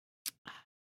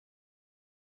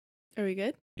Are we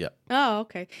good? Yep. Oh,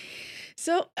 okay.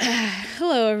 So,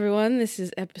 hello everyone. This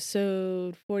is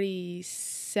episode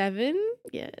 47.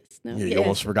 Yes. No. Yeah, you yes.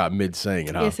 almost forgot mid saying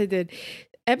it, huh? Yes, I did.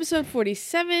 Episode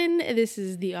 47. This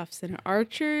is the Off-Center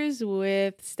Archers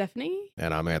with Stephanie.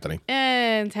 And I'm Anthony.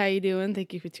 And how you doing?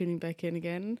 Thank you for tuning back in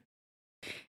again.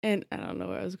 And I don't know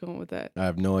where I was going with that. I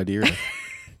have no idea.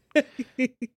 I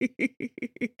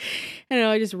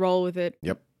know, I just roll with it.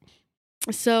 Yep.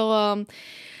 So,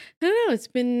 I don't know. It's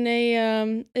been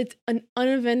it's an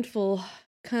uneventful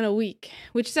kind of week,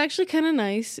 which is actually kind of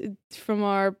nice from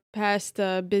our past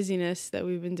busyness that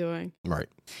we've been doing. Right.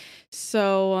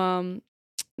 So,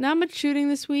 not much shooting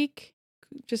this week,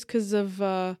 just because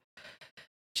of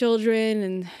children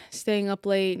and staying up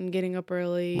late and getting up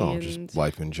early. Well, and just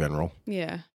life in general.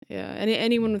 Yeah.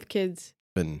 Anyone with kids.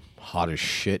 Been hot as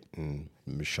shit in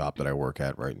the shop that I work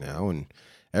at right now, and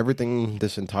everything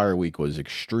this entire week was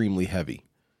extremely heavy.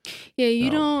 Yeah,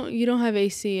 you don't have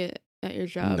AC at your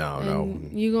job. No.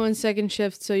 You go in second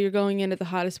shift, so you're going in at the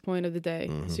hottest point of the day.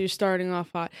 Mm-hmm. So you're starting off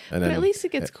hot. And but then, at least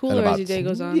it gets cooler as your day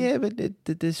goes on. Yeah, but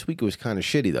this week it was kind of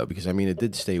shitty though, because I mean it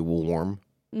did stay warm.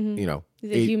 Mm-hmm. You know,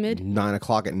 is it humid? 9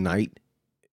 o'clock at night.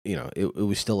 You know, it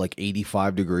was still like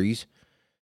 85 degrees.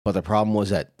 But the problem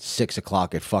was at 6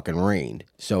 o'clock it fucking rained.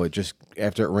 So it just,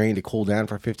 after it rained, it cooled down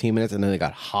for 15 minutes, and then it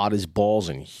got hot as balls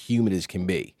and humid as can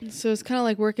be. So it's kind of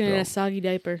like working in a soggy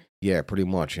diaper. Yeah, pretty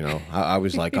much, you know. I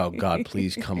was like, oh, God,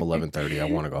 please come 11:30. I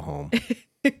want to go home.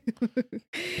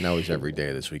 And that was every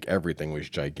day this week. Everything was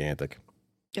gigantic.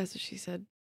 That's what she said.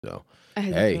 So,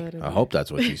 I hope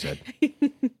that's what she said.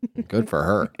 Good for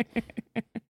her.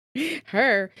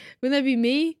 Her? Wouldn't that be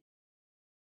me?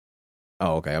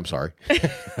 Oh, okay. I'm sorry.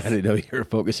 I didn't know you were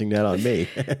focusing that on me.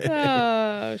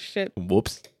 Oh, shit.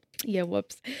 Whoops. Yeah,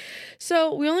 whoops.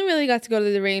 So we only really got to go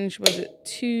to the range, was it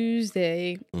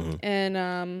Tuesday? Mm-hmm.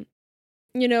 And,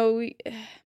 you know,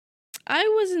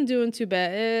 I wasn't doing too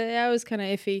bad. I was kind of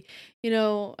iffy. You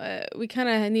know, we kind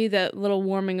of need that little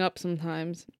warming up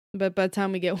sometimes. But by the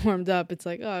time we get warmed up, it's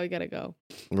like, oh, we got to go.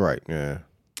 Right, yeah.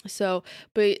 So,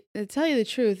 but to tell you the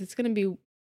truth, it's going to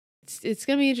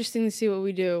be interesting to see what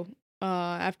we do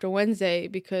after Wednesday,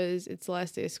 because it's the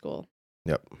last day of school.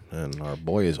 Yep. And our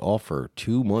boy is off for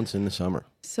 2 months in the summer.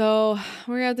 So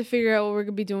we're going to have to figure out what we're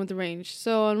going to be doing with the range.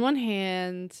 So on one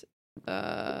hand,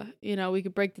 you know, we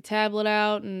could break the tablet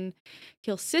out and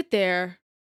he'll sit there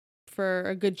for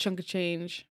a good chunk of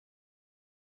change.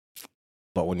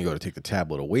 But when you go to take the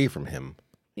tablet away from him,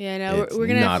 yeah, no, it's we're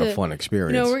gonna not have to, a fun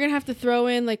experience. No, we're going to have to throw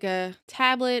in like a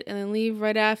tablet and then leave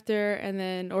right after, and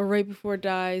then, or right before it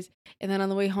dies. And then on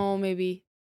the way home, maybe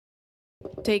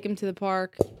take him to the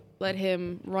park, let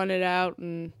him run it out,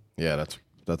 and yeah,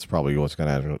 that's probably what's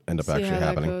going to end up actually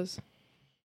happening. That goes.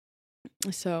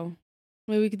 So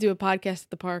maybe we could do a podcast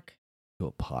at the park. Do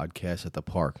a podcast at the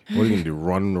park. What are you going to do?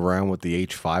 Running around with the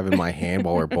H5 in my hand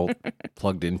while we're both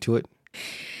plugged into it?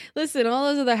 Listen, all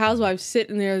those other housewives sit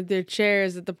in their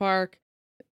chairs at the park,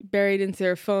 buried into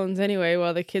their phones anyway,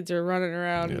 while the kids are running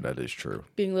around. Yeah, that is true.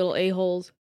 Being little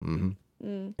a-holes. Mm-hmm.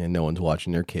 Mm. And no one's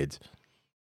watching their kids.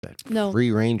 That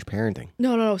free-range parenting.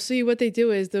 No. See, what they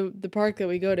do is the park that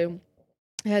we go to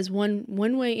has one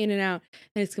way in and out,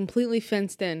 and it's completely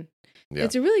fenced in. Yeah.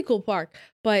 It's a really cool park,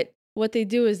 but what they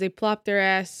do is they plop their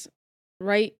ass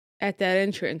right at that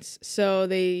entrance, so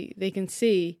they can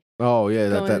see. Oh, yeah,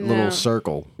 that little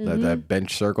circle, mm-hmm. that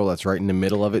bench circle that's right in the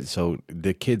middle of it. So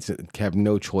the kids have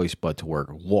no choice but to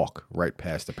walk right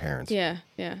past the parents. Yeah.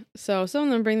 So some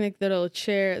of them bring like their little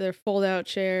chair, their fold-out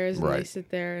chairs, and they sit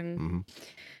there. And mm-hmm.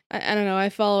 I don't know, I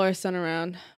follow our son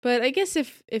around. But I guess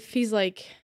if he's like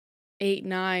 8,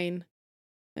 9,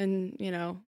 and, you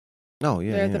know,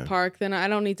 they're at the park, then I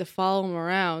don't need to follow him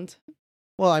around.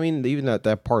 Well, I mean, even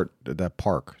that park,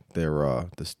 they're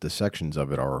the sections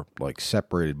of it are like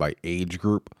separated by age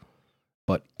group,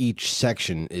 but each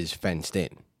section is fenced in.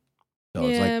 So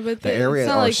it's like but the area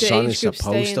our like son is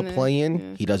supposed to play in,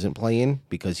 yeah. he doesn't play in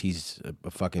because he's a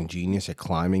fucking genius at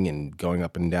climbing and going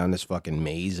up and down this fucking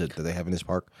maze that they have in this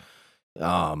park.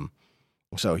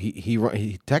 So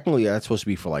he technically that's supposed to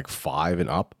be for like 5 and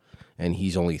up, and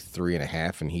he's only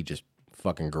 3.5, and he just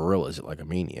fucking gorillas it like a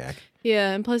maniac.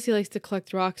 Yeah, and plus he likes to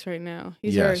collect rocks right now.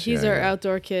 He's our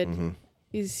outdoor kid. Mm-hmm.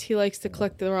 He likes to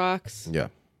collect the rocks. Yeah.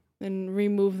 And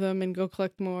remove them and go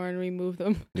collect more and remove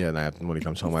them. Yeah, and when he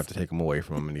comes home, I have to take him away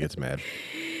from him, and he gets mad.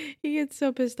 He gets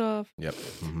so pissed off. Yep.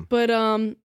 Mm-hmm. But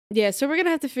yeah. So we're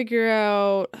gonna have to figure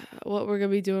out what we're gonna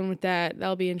be doing with that.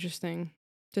 That'll be interesting.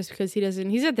 Just because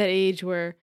he's at that age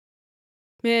where,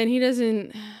 man, he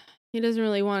doesn't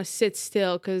really want to sit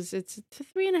still because it's a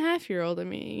 3.5-year-old. I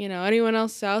mean, you know, anyone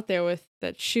else out there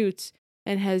that shoots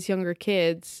and has younger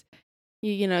kids,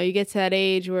 you know, you get to that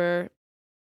age where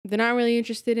they're not really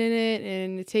interested in it,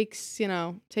 and it takes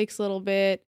a little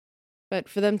bit, but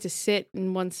for them to sit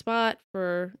in one spot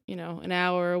for, you know, an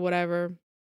hour or whatever.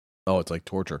 Oh, it's like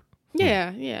torture.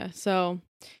 Yeah. So,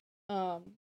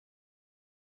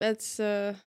 that's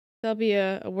that'll be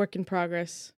a work in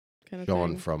progress kind of Sean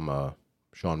thing. from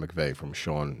Sean McVeigh from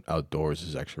Sean Outdoors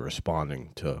is actually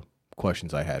responding to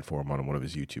questions I had for him on one of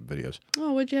his YouTube videos.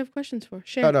 Oh, what'd you have questions for?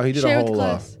 Share. Oh, no, he did share a with whole.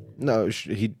 class. No,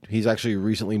 he's actually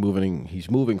recently moving. He's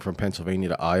moving from Pennsylvania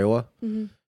to Iowa.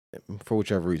 For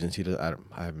whichever reasons he does. I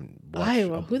haven't watched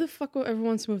Iowa. Who the fuck ever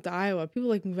wants to move to Iowa? People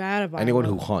like move out of Iowa. Anyone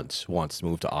who hunts wants to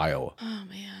move to Iowa. Oh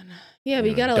man. Yeah,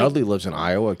 but you gotta Dudley lives in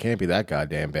Iowa. It can't be that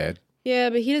goddamn bad. Yeah,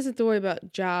 but he doesn't have to worry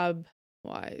about job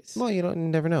wise. Well, you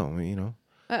never know. I mean, you know.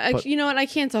 You know what? I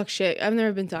can't talk shit. I've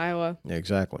never been to Iowa. Yeah,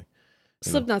 exactly.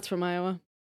 Slipknot's from Iowa.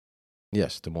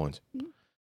 Yes, Des Moines.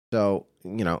 So,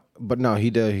 you know, but no,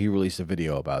 he released a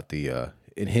video about the,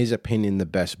 in his opinion, the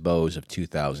best bows of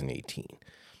 2018.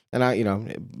 And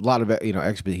a lot of,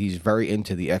 he's very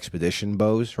into the expedition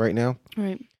bows right now.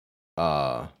 Right.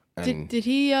 Did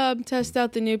he test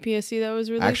out the new PSE that was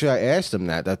released? Actually, I asked him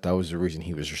that was the reason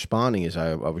he was responding. Is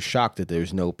I was shocked that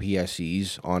there's no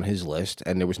PSEs on his list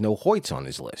and there was no Hoyts on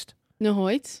his list. No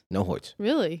Hoyts? No Hoyts.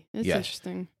 Really? That's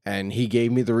interesting. And he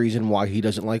gave me the reason why he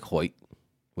doesn't like Hoyt,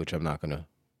 which I'm not going to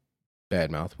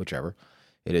badmouth, whichever.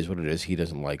 It is what it is. He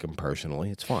doesn't like him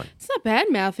personally. It's fine. It's not bad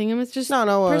mouthing him. It's just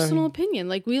personal opinion.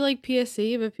 Like, we like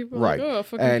PSE, but people are like, oh,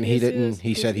 fucking and PSE.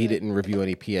 He said he didn't review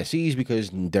any PSEs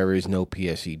because there is no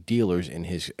PSE dealers in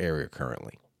his area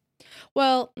currently.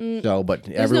 Well, but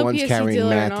everyone's no carrying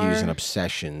Matthews and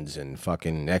Obsessions and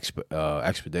fucking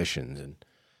Expeditions and.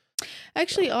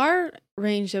 Actually, our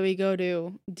range that we go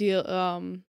to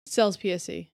sells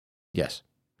PSE. Yes.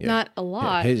 Yeah. Not a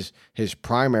lot. His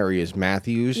primary is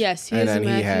Matthews. Yes, he has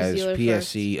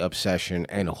PSE, Obsession,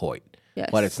 and a Hoyt. Yes.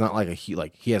 But it's not like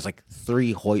he has like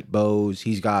 3 Hoyt bows.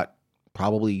 He's got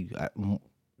probably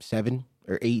 7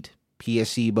 or 8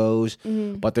 PSE bows,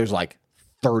 but there's like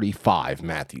 35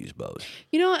 Matthews bows.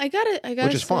 You know, I gotta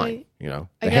which is fine. You know,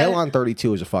 the Halon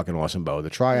 32 is a fucking awesome bow. The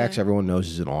Tri-X everyone knows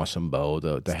is an awesome bow.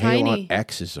 The Halon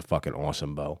X is a fucking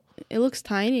awesome bow. It looks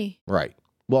tiny. Right.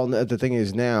 Well, the thing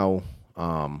is now.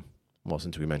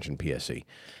 Since we mentioned PSE.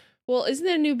 Well, isn't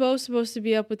there a new bow supposed to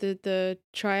be up with the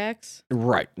Tri-X?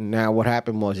 Right. Now, what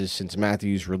happened is since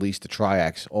Matthews released the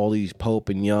Tri-X, all these Pope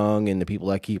and Young and the people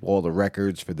that keep all the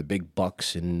records for the big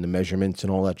bucks and the measurements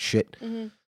and all that shit,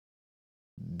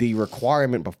 the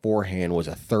requirement beforehand was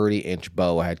a 30-inch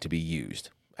bow had to be used,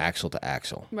 axle to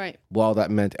axle. Right. Well, that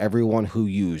meant everyone who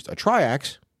used a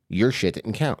Tri-X, your shit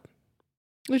didn't count.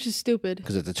 Which is stupid.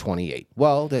 Because it's a 28.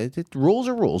 Well, the rules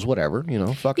are rules, whatever,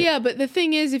 fuck it. Yeah, but the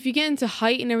thing is, if you get into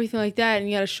height and everything like that, and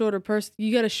you got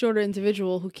a shorter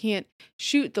individual who can't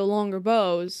shoot the longer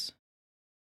bows.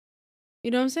 You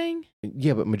know what I'm saying?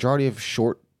 Yeah, but majority of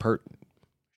short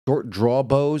draw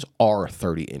bows are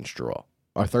 30-inch draw.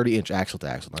 Or 30-inch axle to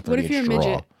axle, not 30-inch draw. What if you're a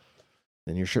midget?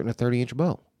 Then you're shooting a 30-inch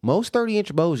bow. Most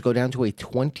 30-inch bows go down to a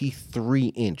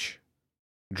 23-inch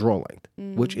draw length,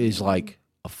 which is like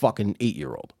a fucking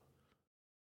 8-year-old.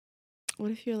 What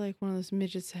if you're like one of those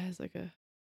midgets that has like a...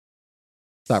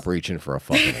 Stop reaching for a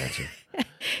fucking answer.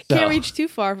 Can't reach too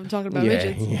far from talking about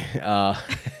midgets.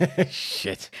 Yeah.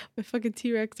 Shit. My fucking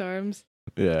T-Rex arms.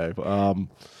 Yeah.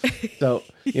 So,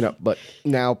 but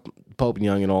now Pope and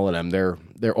Young and all of them,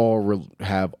 they're all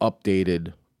have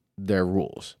updated their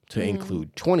rules to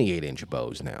include 28-inch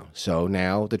bows now. So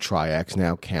now the Tri-X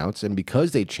now counts, and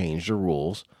because they changed the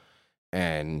rules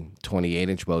and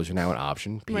 28-inch bows are now an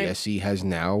option, PSE has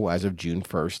now, as of June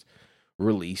 1st,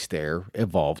 released their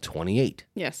Evolve 28.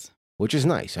 Yes. Which is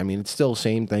nice. I mean, it's still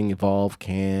same thing, Evolve,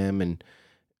 Cam, and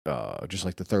just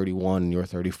like the 31 and your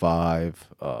 35,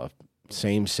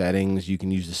 same settings. You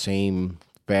can use the same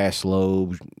fast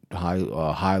lobe,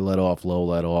 high let off, low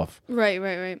let off.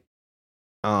 Right.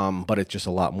 But it's just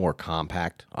a lot more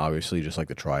compact, obviously, just like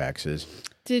the Tri-X is.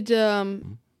 Do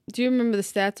you remember the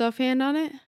stats offhand on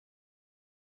it?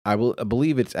 I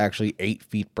believe it's actually 8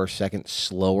 feet per second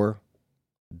slower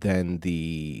than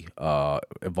the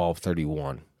Evolve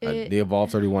 31. The Evolve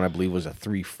 31, I believe, was a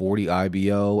 340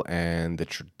 IBO, and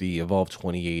the Evolve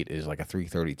 28 is like a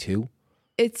 332.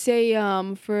 It's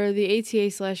a for the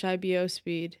ATA/IBO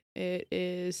speed, it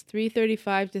is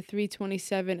 335 to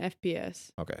 327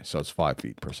 FPS. Okay, so it's 5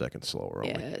 feet per second slower.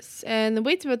 Only. Yes, and the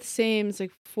weight's about the same. It's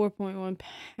like 4.1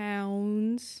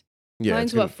 pounds. Yeah,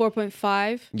 mine's what,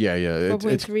 4.5? Yeah.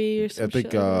 4.3 or something. I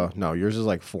think no, yours is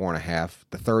like 4.5.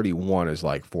 The 31 is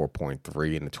like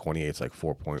 4.3, and the 28 is like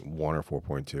 4.1 or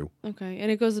 4.2. Okay,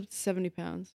 and it goes up to 70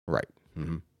 pounds. Right.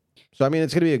 Mm-hmm. So I mean,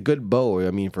 it's gonna be a good bow.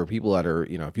 I mean, for people that are,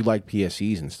 if you like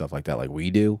PSEs and stuff like that, like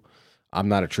we do. I'm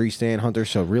not a tree stand hunter,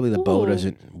 so really the bow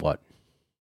doesn't what.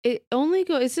 It only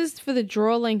goes. It says for the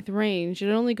draw length range, it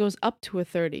only goes up to a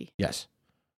 30. Yes.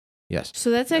 Yes. So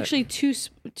that's actually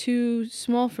too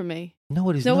small for me. No,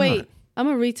 it is not. No, wait. I'm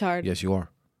a retard. Yes, you are.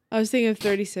 I was thinking of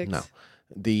 36. No.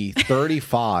 The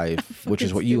 35, which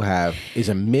is what you have, is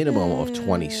a minimum of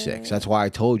 26. That's why I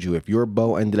told you if your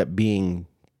bow ended up being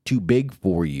too big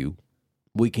for you,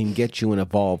 we can get you an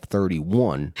Evolve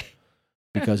 31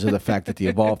 because of the fact that the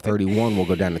Evolve 31 will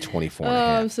go down to 24 and a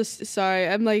half. I'm so sorry.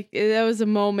 I'm like, that was a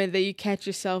moment that you catch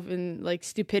yourself in like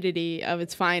stupidity of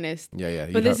its finest. Yeah.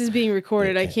 But this is being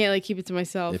recorded. I can't like keep it to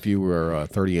myself. If you were a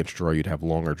 30-inch draw, you'd have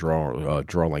longer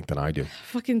draw length than I do.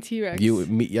 Fucking T-Rex.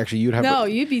 You'd have... No,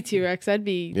 you'd be T-Rex. I'd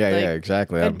be... Yeah,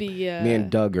 exactly. I'd be... Me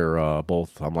and Doug are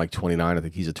both... I'm like 29. I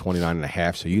think he's a 29 and a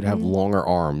half. So you'd have longer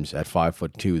arms at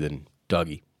 5'2" than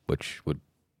Dougie, which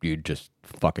you'd just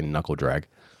fucking knuckle drag.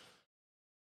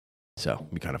 So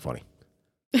it'd be kind of funny.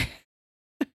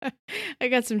 I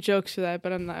got some jokes for that,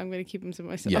 but I'm not. I'm going to keep them to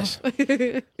myself. Yes,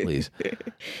 please.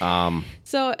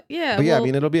 So yeah, but yeah, I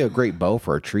mean, it'll be a great bow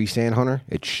for a tree stand hunter.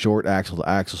 It's short axle to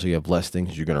axle, so you have less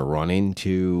things you're going to run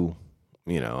into.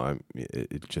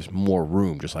 It's just more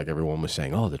room. Just like everyone was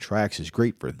saying, oh, the Trax is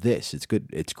great for this. It's good.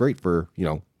 It's great for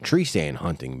tree stand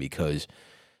hunting because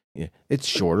it's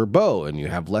shorter bow and you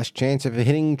have less chance of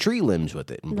hitting tree limbs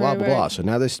with it and blah, blah, blah. So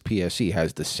now this PSE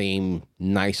has the same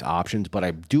nice options, but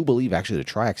I do believe actually the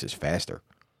Trax is faster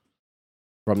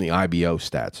from the IBO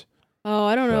stats. Oh,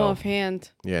 I don't know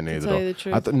offhand. Yeah, neither. To tell you the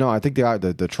truth. I think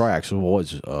the Triax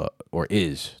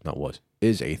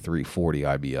is a 340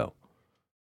 IBO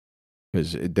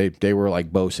because they were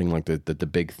like boasting like the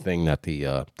big thing that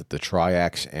the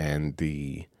Triax and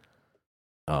the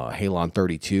Halon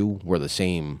 32 were the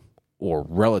same or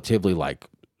relatively like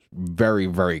very,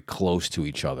 very close to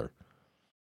each other,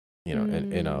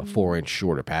 in a 4-inch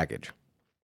shorter package.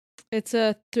 It's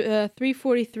a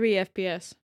 343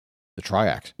 FPS. The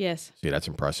Triax. Yes. See, that's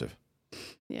impressive.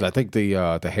 Yeah. I think the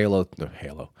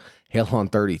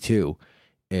Halon 32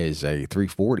 is a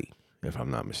 340, if I'm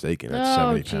not mistaken. That's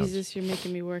 70 pounds. Oh, Jesus, you're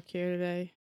making me work here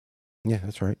today. Yeah,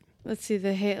 that's right. Let's see,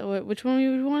 which one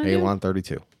you would want to do? Halon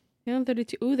 32. Halon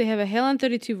 32. Ooh, they have a Halon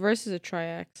 32 versus a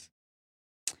Triax.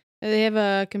 They have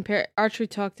a Archery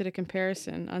Talk did a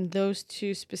comparison on those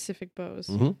two specific bows.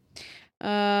 Mm-hmm.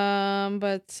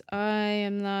 But I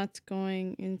am not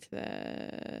going into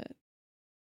that.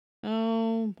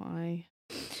 Oh my.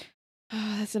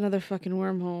 Oh, that's another fucking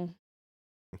wormhole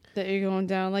that you're going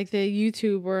down. Like the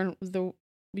YouTube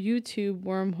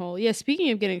wormhole. Yeah, speaking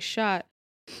of getting shot,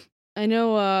 I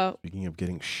know speaking of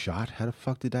getting shot, how the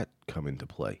fuck did that come into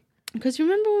play? Because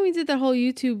remember when we did that whole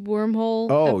YouTube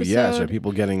wormhole episode? Yeah, so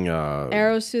people getting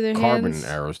arrows through their carbon hands.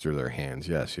 arrows through their hands.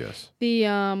 Yes. The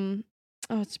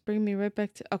it's bringing me right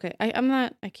back to I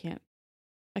can't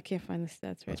find the stats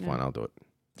right now. That's fine, I'll do it.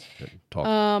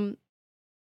 Talk.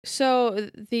 So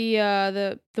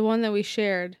the one that we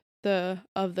shared,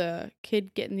 of the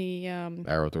kid getting the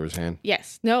arrow through his hand?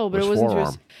 Yes. No, but it wasn't through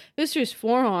it was through his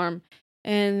forearm.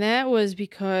 And that was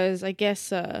because I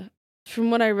guess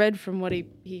from what I read from what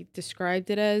he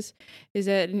described it as, is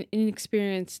that an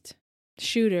inexperienced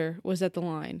shooter was at the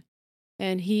line.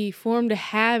 And he formed a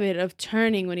habit of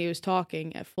turning when he was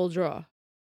talking at full draw.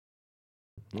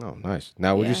 Oh, nice.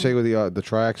 Now, would you say what the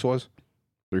Triax was?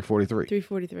 343?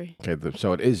 343. Okay,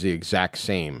 so it is the exact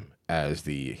same as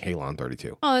the Halon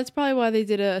 32. Oh, that's probably why they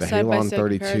did a side-by-side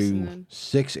comparison. The Halon 32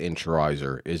 6-inch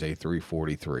riser is a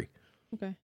 343.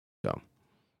 Okay. So.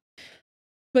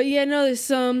 But yeah, no, this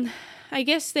I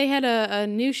guess they had a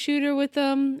new shooter with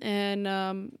them, and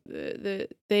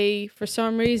they for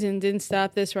some reason didn't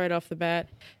stop this right off the bat.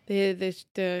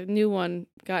 The new one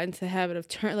got into the habit of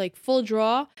like full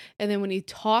draw, and then when he'd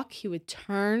talk, he would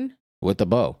turn with the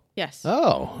bow. Yes.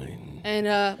 Oh.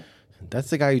 And that's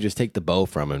the guy you just take the bow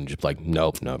from and just like,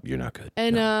 nope, you're not good.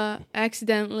 And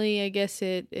accidentally, I guess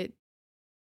it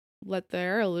let the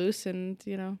arrow loose, and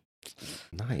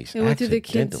nice. It went through the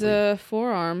kid's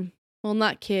forearm. Well,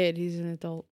 not kid. He's an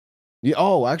adult. Yeah.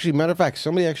 Oh, actually, matter of fact,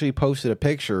 somebody actually posted a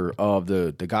picture of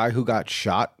the guy who got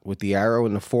shot with the arrow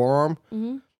in the forearm.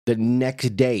 Mm-hmm. The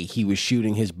next day, he was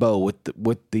shooting his bow with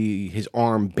his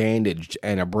arm bandaged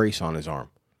and a brace on his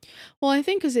arm. Well, I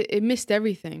think because it missed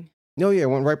everything. No, yeah, it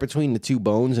went right between the two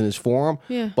bones in his forearm.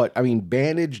 Yeah. But, I mean,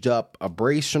 bandaged up, a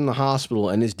brace from the hospital,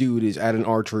 and this dude is at an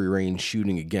archery range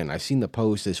shooting again. I seen the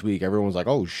post this week. Everyone's like,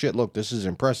 oh, shit, look, this is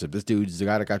impressive. This dude's the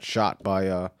guy that got shot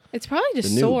by... It's probably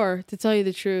just sore, to tell you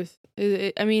the truth.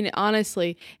 I mean,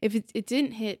 honestly, if it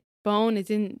didn't hit bone, it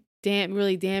didn't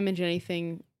really damage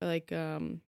anything like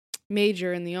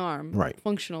major in the arm, right?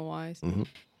 Functional wise. Mm-hmm.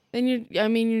 Then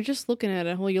you're just looking at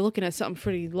it. Well, you're looking at something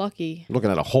pretty lucky.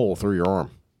 Looking at a hole through your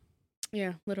arm.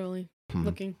 Yeah, literally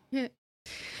looking.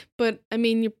 But I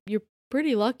mean, you're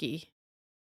pretty lucky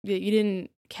that you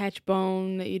didn't catch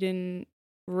bone, that you didn't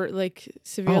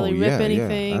severely rip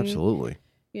anything. Yeah, absolutely.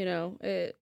 You know,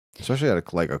 especially at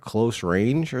a close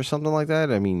range or something like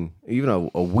that. I mean, even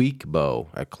a weak bow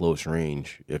at close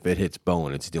range, if it hits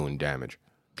bone, it's doing damage.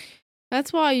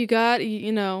 That's why you got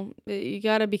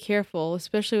to be careful,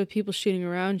 especially with people shooting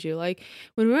around you. Like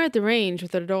when we were at the range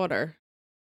with our daughter,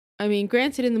 I mean,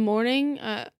 granted, in the morning,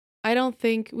 I don't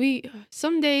think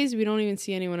some days we don't even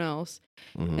see anyone else.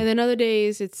 Mm-hmm. And then other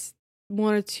days it's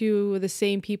one or two of the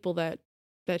same people that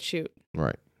shoot.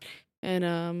 Right. And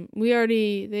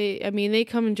they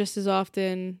come in just as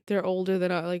often. They're older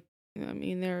than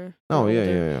they're Oh, older.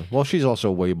 yeah. Well, she's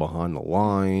also way behind the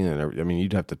line, and I mean,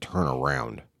 you'd have to turn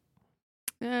around.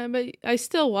 But I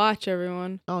still watch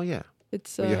everyone. Oh, yeah.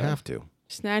 It's you have to.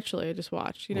 Just naturally, I just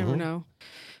watch. You never know.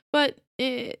 But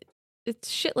it's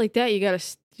shit like that. You gotta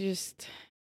just,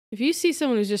 if you see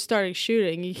someone who's just starting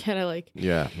shooting, you gotta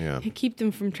keep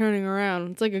them from turning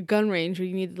around. It's like a gun range where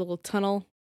you need the little tunnel,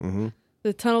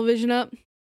 the tunnel vision up.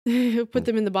 Put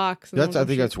them in the box. I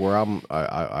think that's where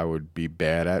I would be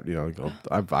bad at. You know,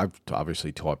 I've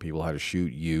obviously taught people how to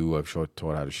shoot. I've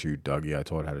taught how to shoot Dougie. I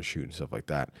taught how to shoot and stuff like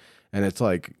that. And it's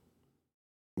like,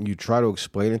 you try to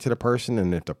explain it to the person,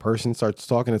 and if the person starts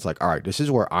talking, it's like, all right, this is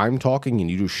where I'm talking,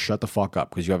 and you just shut the fuck up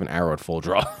because you have an arrow at full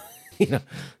draw. You know,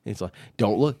 it's like,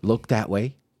 don't look that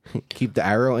way. Keep the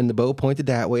arrow and the bow pointed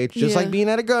that way. It's just like being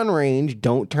at a gun range.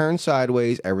 Don't turn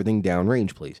sideways. Everything down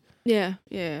range, please. Yeah.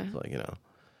 It's like,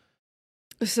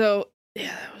 So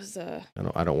yeah, that was.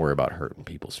 I don't worry about hurting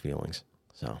people's feelings.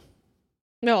 So.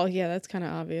 Oh yeah, that's kind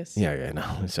of obvious. Yeah,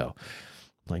 no. So,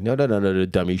 like, no,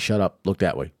 dummy, shut up. Look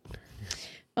that way.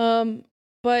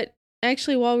 But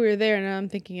actually, while we were there, now I'm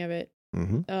thinking of it.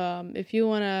 Mm-hmm. If you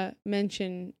want to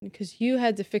mention, because you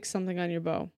had to fix something on your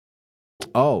bow.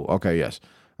 Oh, okay, yes.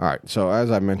 All right. So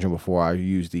as I mentioned before, I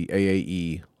used the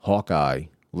AAE Hawkeye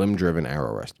limb-driven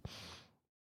arrow rest,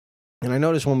 and I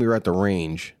noticed when we were at the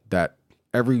range that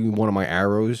every one of my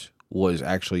arrows was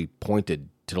actually pointed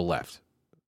to the left.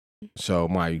 So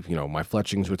my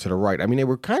fletchings were to the right. I mean, they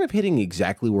were kind of hitting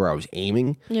exactly where I was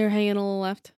aiming. You're hanging a little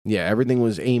left. Yeah, everything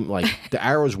was aimed, like the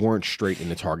arrows weren't straight in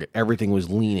the target. Everything was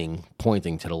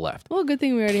pointing to the left. Well, good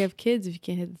thing we already have kids if you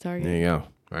can't hit the target. There you go,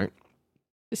 right?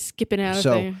 Just skipping out of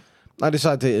there. I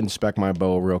decided to inspect my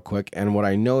bow real quick, and what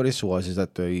I noticed is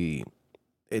that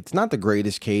it's not the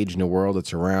greatest cage in the world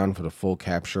that's around for the full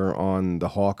capture on the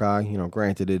Hawkeye. You know,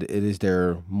 granted, it is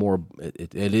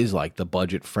it is like the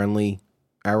budget-friendly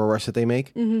arrow rest that they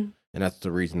make, and that's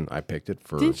the reason I picked it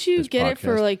for. Didn't you get it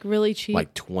for like really cheap?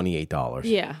 Like $28.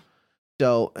 Yeah.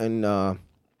 So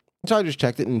I just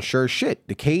checked it, and sure as shit,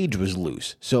 the cage was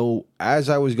loose. So as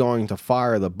I was going to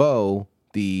fire the bow,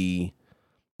 the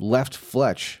left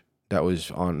fletch that was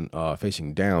on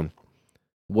facing down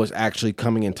was actually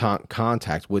coming in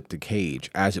contact with the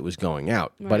cage as it was going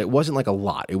out. Right. But it wasn't like a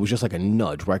lot. It was just like a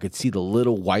nudge where I could see the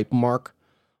little wipe mark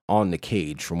on the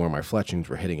cage from where my fletchings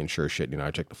were hitting, and sure shit,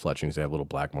 I checked the fletchings, they have little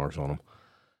black marks on them.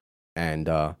 And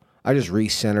I just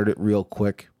recentered it real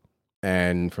quick,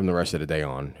 and from the rest of the day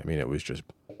on, I mean, it was just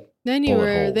Then you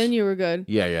were good.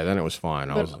 Yeah, then it was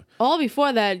fine. All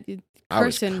before that, I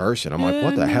was cursing. I'm like,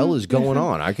 what the hell is going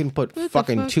on? I can put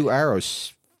fucking two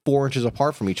arrows 4 inches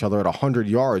apart from each other at 100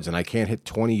 yards, and I can't hit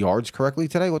 20 yards correctly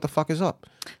today? What the fuck is up?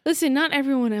 Listen, not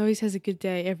everyone always has a good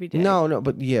day every day. No,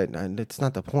 but yeah, that's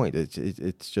not the point.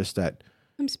 It's just that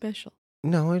I'm special.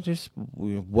 No,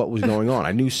 what was going on?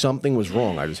 I knew something was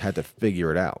wrong. I just had to figure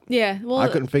it out. Yeah, well, I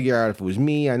couldn't figure out if it was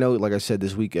me. I know, like I said,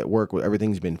 this week at work,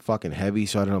 everything's been fucking heavy.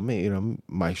 So I don't know,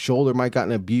 my shoulder might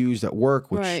gotten abused at work,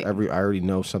 which I already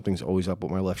know something's always up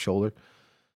with my left shoulder.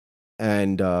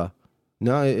 And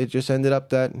no, it just ended up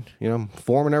that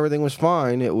form and everything was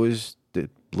fine. It was the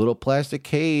little plastic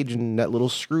cage, and that little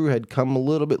screw had come a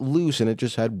little bit loose, and it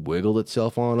just had wiggled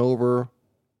itself on over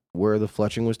where the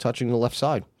fletching was touching the left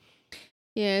side.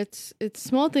 Yeah, it's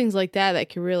small things like that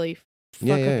can really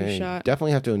fuck up your shot.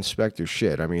 Definitely have to inspect your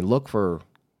shit. I mean, look for,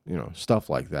 stuff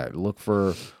like that. Look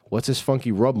for, what's this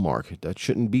funky rub mark? That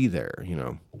shouldn't be there,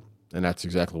 And that's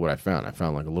exactly what I found. I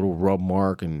found like a little rub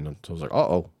mark, and so I was like,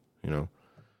 uh-oh,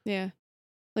 Yeah.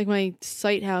 Like my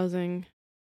sight housing.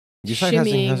 Your sight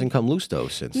hasn't come loose, though,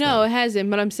 since No, then. It hasn't,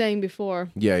 but I'm saying before.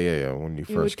 Yeah. When you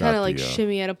first got kind of like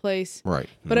shimmy out of place. Right.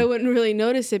 But I wouldn't really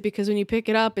notice it because when you pick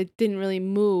it up, it didn't really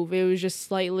move. It was just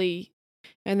slightly.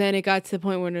 And then it got to the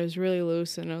point when it was really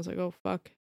loose, and I was like, oh,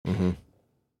 fuck. Mm-hmm.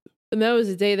 And that was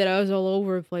the day that I was all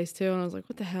over the place too. And I was like,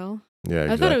 what the hell? Yeah,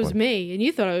 exactly. I thought it was me, and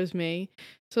you thought it was me.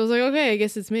 So I was like, okay, I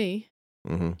guess it's me.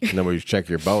 Mm-hmm. And then when you check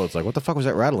your bow, it's like, what the fuck was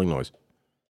that rattling noise?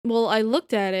 Well, I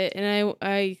looked at it, and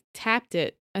I tapped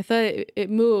it. I thought it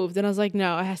moved, and I was like,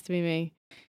 no, it has to be me.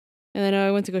 And then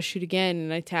I went to go shoot again,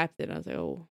 and I tapped it, and I was like,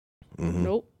 oh,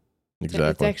 nope. Exactly.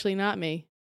 It's actually not me.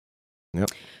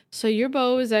 Yep. So your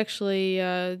bow is actually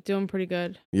doing pretty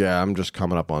good. Yeah, I'm just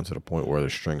coming up onto the point where the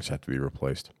strings have to be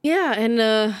replaced. Yeah,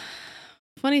 and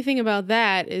funny thing about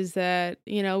that is that,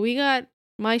 we got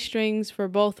my strings for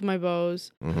both of my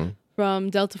bows from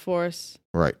Delta Force.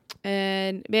 Right.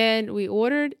 And man, we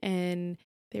ordered and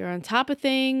they were on top of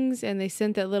things and they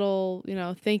sent that little,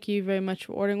 thank you very much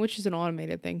for ordering, which is an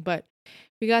automated thing. But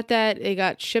we got that. It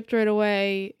got shipped right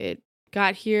away. It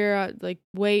got here like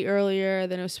way earlier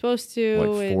than it was supposed to.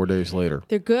 Like 4 days later.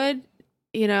 They're good.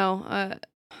 I don't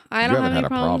have any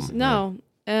problems. No.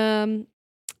 And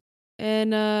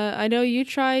I know you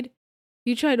tried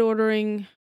ordering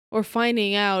or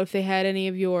finding out if they had any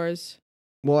of yours.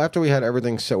 Well, after we had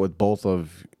everything set with both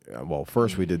of,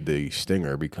 first we did the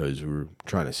Stinger because we were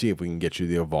trying to see if we can get you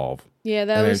the Evolve. Yeah,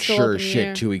 that was still sure up in as the air.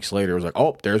 shit, 2 weeks later, it was like,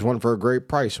 oh, there's one for a great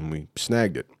price, and we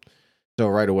snagged it. So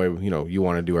right away, you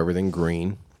want to do everything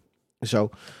green.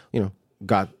 So,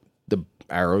 got the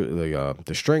arrow,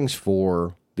 the strings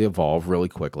for the Evolve really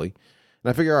quickly. And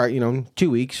I figure, all right,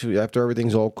 2 weeks after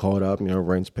everything's all caught up,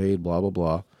 rent's paid, blah, blah,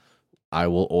 blah, I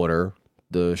will order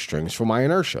the strings for my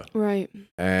Inertia. Right.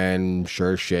 And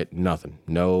sure as shit, nothing.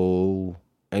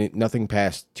 Nothing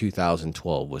past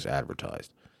 2012 was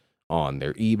advertised on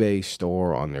their eBay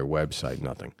store, on their website,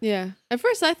 nothing. Yeah. At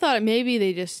first I thought maybe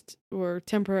they just were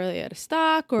temporarily out of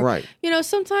stock or, right.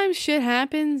 Sometimes shit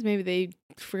happens. Maybe they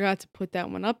forgot to put that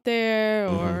one up there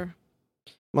or.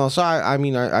 Well, so I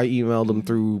emailed them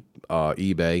through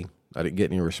eBay. I didn't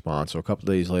get any response. So a couple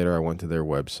of days later, I went to their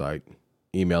website,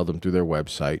 emailed them through their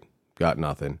website, got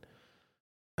nothing.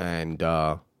 And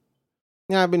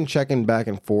I've been checking back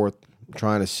and forth,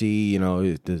 trying to see,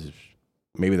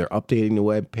 maybe they're updating the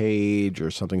web page or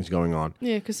something's going on.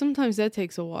 Yeah, because sometimes that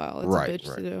takes a while. It's a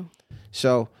bitch to do.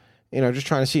 So, just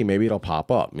trying to see, maybe it'll pop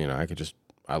up.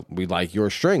 We like your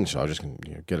string, so I'll just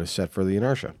get a set for the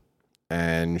Inertia.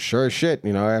 And sure as shit,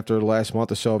 after the last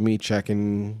month or so of me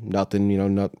checking, nothing,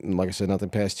 nothing, like I said, nothing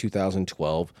past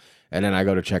 2012. And then I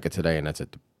go to check it today, and that's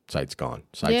it. The site's gone.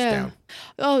 Site's down.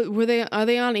 Oh, are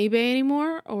they on eBay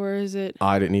anymore, or is it?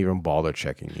 I didn't even bother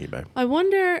checking eBay. I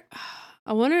wonder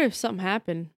if something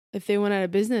happened, if they went out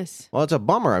of business. Well, it's a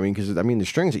bummer. Because the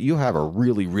strings that you have are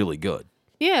really, really good.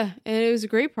 Yeah, and it was a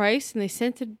great price, and they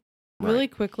sent it really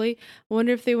quickly. I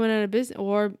wonder if they went out of business,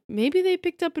 or maybe they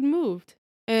picked up and moved.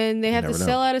 And they have to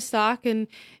sell out of stock and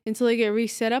until they get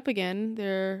reset up again.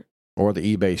 Or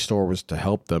the eBay store was to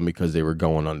help them because they were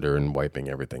going under and wiping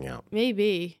everything out.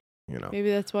 Maybe. Maybe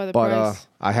that's why the price.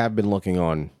 But I have been looking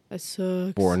on that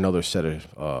sucks. For another set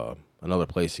of another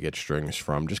place to get strings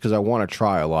from, just because I want to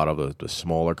try a lot of the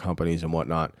smaller companies and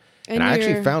whatnot. And I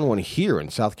actually found one here in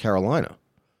South Carolina.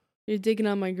 You're digging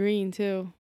on my green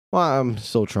too. Well, I'm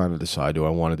still trying to decide: do I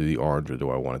want to do the orange or do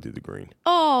I want to do the green?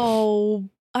 Oh.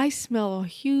 I smell a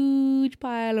huge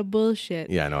pile of bullshit.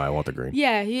 Yeah, no, I want the green.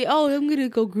 Yeah, I'm going to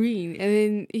go green. And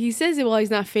then he says it while he's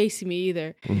not facing me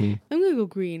either. I'm going to go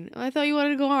green. I thought you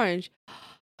wanted to go orange.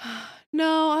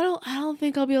 No, I don't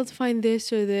think I'll be able to find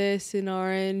this or this in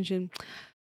orange. And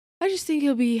I just think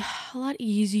it'll be a lot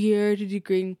easier to do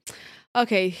green.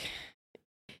 Okay,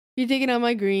 you're digging on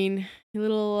my green. Your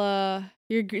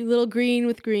little green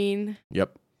with green.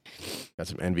 Yep. Got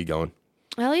some envy going.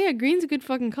 Hell yeah, green's a good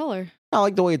fucking color. I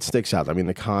like the way it sticks out.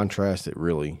 The contrast,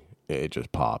 it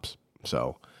just pops.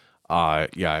 So,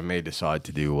 I may decide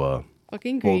to do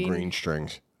fucking green. Green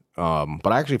strings. But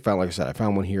I actually found, like I said, I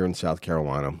found one here in South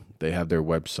Carolina. They have their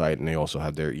website and they also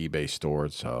have their eBay store.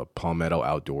 It's Palmetto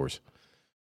Outdoors.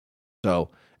 So,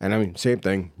 and same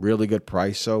thing, really good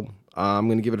price. So, I'm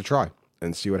going to give it a try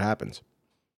and see what happens.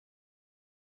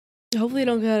 Hopefully you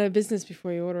don't go out of business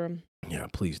before you order them. Yeah,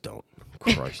 please don't.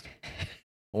 Christ.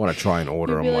 I want to try and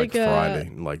order them like Friday,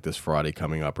 like this Friday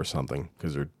coming up or something,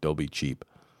 because they'll be cheap.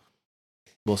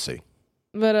 We'll see.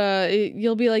 But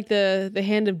you'll be like the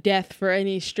hand of death for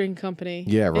any string company.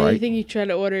 Yeah, right. Anything you try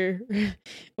to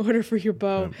order for your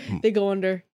bow, they go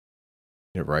under.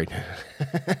 Yeah, right.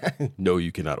 No,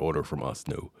 you cannot order from us.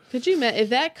 No. Could you imagine if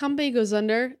that company goes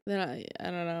under? Then I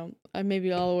don't know.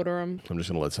 Maybe I'll order them. I'm just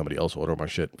gonna let somebody else order my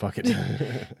shit. Fuck it.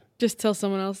 Just tell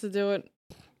someone else to do it.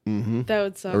 That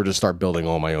would suck. Or just start building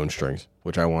all my own strings,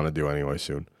 which I want to do anyway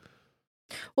soon.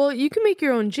 Well, you can make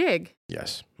your own jig.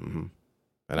 Yes. And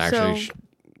actually,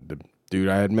 dude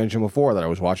I had mentioned before that I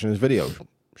was watching his video,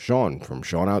 Sean from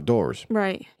Sean Outdoors.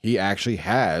 Right. He actually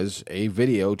has a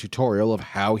video tutorial of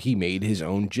how he made his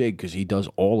own jig because he does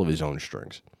all of his own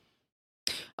strings.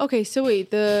 Okay, so wait,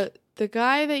 the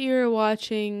guy that you're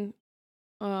watching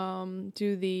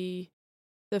do the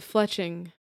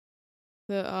fletching,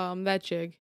 that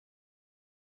jig.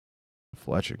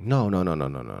 Fletching? No.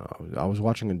 I was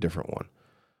watching a different one.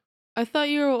 I thought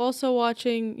you were also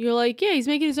watching. You're like, yeah, he's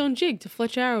making his own jig to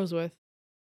fletch arrows with.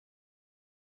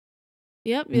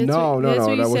 Yep. No. That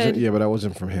wasn't. Said. Yeah, but that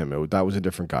wasn't from him. That was a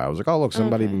different guy. I was like, oh look,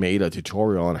 somebody made a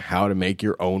tutorial on how to make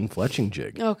your own fletching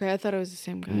jig. Okay, I thought it was the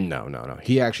same guy. No.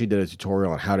 He actually did a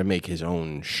tutorial on how to make his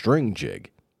own string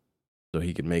jig, so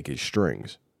he could make his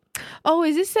strings. Oh,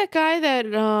 is this that guy that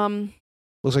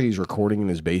Looks like he's recording in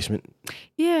his basement.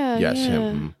 Yeah. Yes, yeah.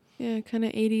 him. Yeah, kind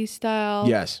of 80s style.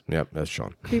 Yes. Yep, that's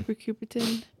Sean. Creeper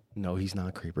Cooperton. No, he's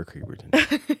not Creeper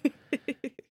Cooperton.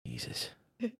 Jesus.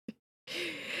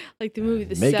 Like the movie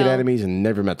The Making Cell. enemies and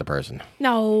never met the person.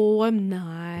 No, I'm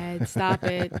not. Stop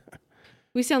it.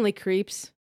 We sound like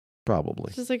creeps. Probably.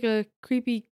 It's just like a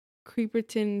creepy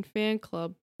Creeperton fan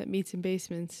club that meets in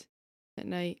basements at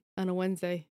night on a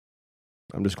Wednesday.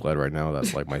 I'm just glad right now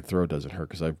that like my throat doesn't hurt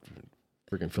because I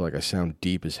freaking feel like I sound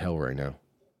deep as hell right now.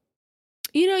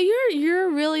 You know, you're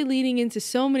really leading into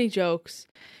so many jokes,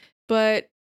 but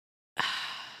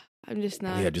I'm just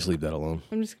not. Yeah, just leave that alone.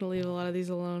 I'm just gonna leave a lot of these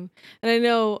alone. And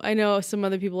I know some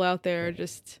other people out there are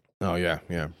just. Oh yeah.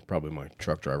 Probably my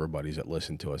truck driver buddies that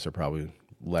listen to us are probably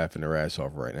laughing their ass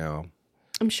off right now.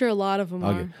 I'm sure a lot of them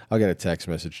are. I'll get a text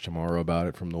message tomorrow about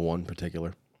it from the one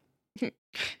particular.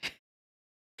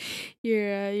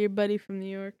 Your buddy from New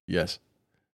York. Yes.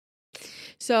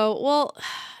 So, well,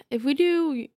 if we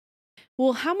do,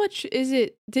 well, how much is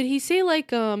it? Did he say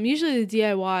like usually the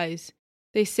DIYs,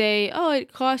 they say, oh,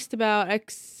 it cost about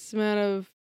X amount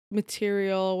of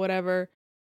material or whatever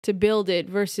to build it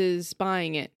versus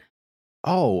buying it.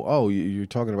 Oh, you're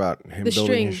talking about him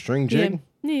building his string jig?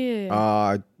 Yeah.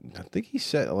 I think he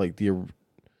said like the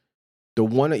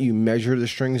one that you measure the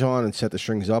strings on and set the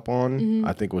strings up on,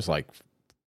 I think was like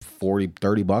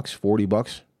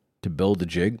 $40 to build the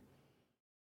jig.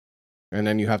 And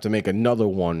then you have to make another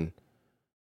one,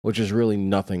 which is really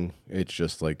nothing. It's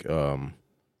just like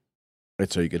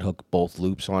it's so you can hook both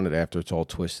loops on it after it's all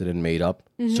twisted and made up,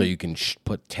 so you can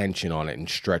put tension on it and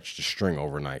stretch the string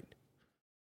overnight.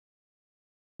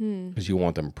 Because you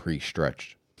want them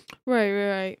pre-stretched.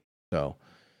 Right. So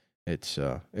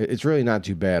it's really not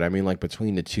too bad. I mean, like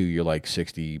between the two, you're like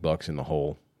 $60 in the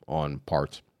hole on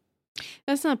parts.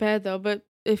 That's not bad though. But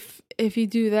if you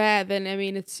do that, then I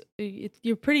mean,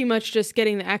 you're pretty much just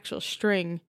getting the actual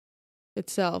string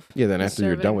itself. Yeah. Then after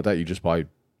you're done with that, you just buy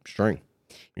string.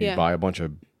 You buy a bunch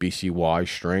of BCY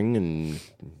string and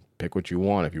pick what you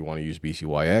want. If you want to use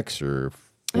BCYX or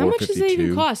 452. How much does it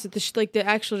even cost? Like the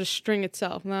actual just string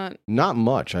itself, not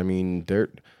much. I mean,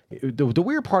 the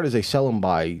weird part is they sell them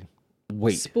by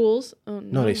weight. Spools? Oh,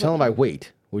 no, they sell them by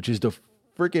weight, which is the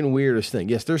freaking weirdest thing.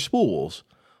 Yes, they're spools,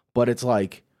 but it's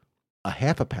like a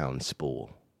half a pound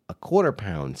spool, a quarter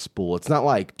pound spool. It's not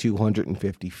like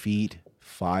 250 feet,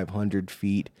 500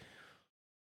 feet.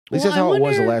 At least that's how it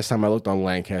was the last time I looked on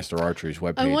Lancaster Archery's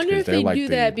webpage. I wonder if they do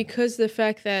that because the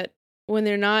fact that when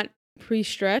they're not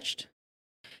pre-stretched,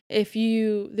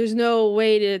 there's no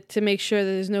way to make sure that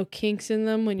there's no kinks in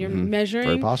them when you're measuring.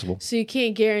 Very possible. So you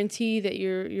can't guarantee that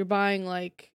you're buying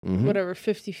like whatever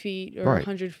 50 feet or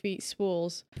 100 feet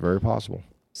spools. Very possible.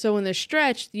 So when they're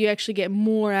stretched, you actually get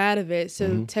more out of it.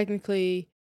 So technically,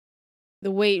 the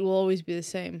weight will always be the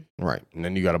same. Right, and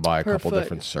then you got to buy a couple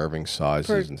different serving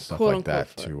sizes and stuff like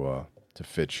that to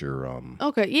fit your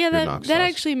Okay, yeah, that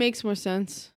actually makes more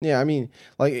sense. Yeah, I mean,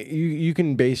 like you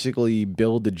can basically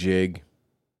build the jig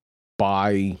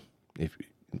by if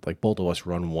like both of us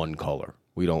run one color.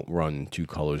 We don't run two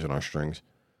colors in our strings.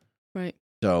 Right.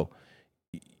 So,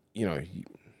 you know,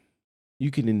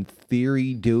 you can in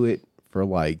theory do it for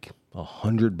like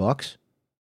 $100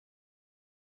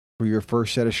 for your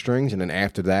first set of strings, and then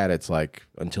after that, it's like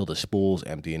until the spool's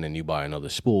empty, and then you buy another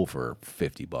spool for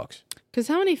 $50. Because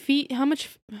how many feet? How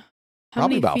much?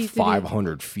 Probably about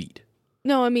 500 feet.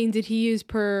 No, I mean, did he use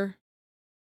per?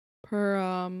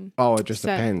 Oh, it just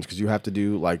depends because you have to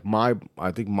do like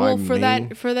I think my for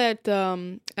that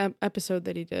episode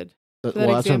that he did. Well,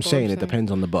 that's what I'm saying. It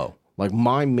depends on the bow. Like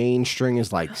my main string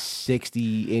is like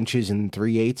 60 inches and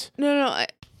 3/8. No,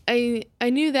 I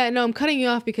knew that. No, I'm cutting you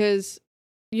off because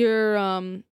you're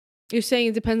saying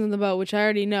it depends on the bow, which I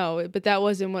already know, but that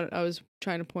wasn't what I was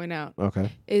trying to point out. Okay.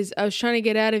 I was trying to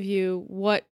get out of you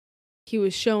what he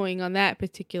was showing on that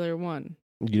particular one.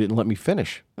 You didn't let me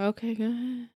finish. Okay, go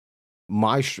ahead.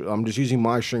 I'm just using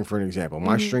my string for an example.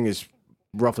 My string is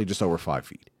roughly just over 5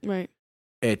 feet. Right.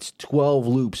 It's 12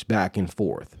 loops back and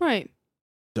forth. Right.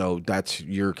 So that's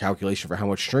your calculation for how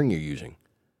much string you're using.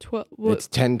 12. It's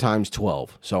 10 times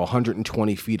 12. So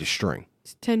 120 feet of string.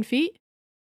 It's 10 feet?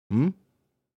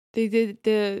 They did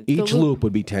Each loop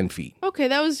would be 10 feet. Okay,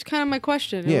 that was kind of my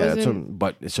question. Yeah,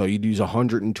 so you'd use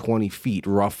 120 feet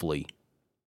roughly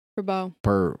per bow.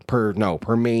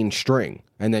 Per main string.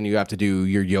 And then you have to do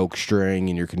your yoke string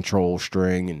and your control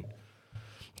string, and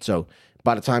so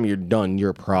by the time you're done,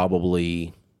 you're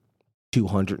probably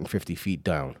 250 feet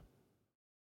down.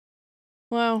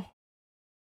 Wow.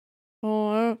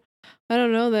 Oh, I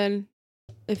don't know then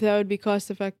if that would be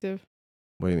cost effective.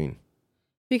 What do you mean?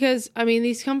 Because, I mean,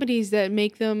 these companies that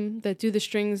make them, that do the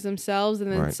strings themselves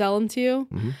and then sell them to you,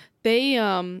 they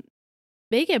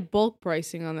get bulk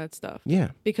pricing on that stuff. Yeah.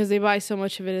 Because they buy so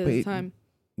much of it at a time.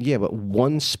 Yeah, but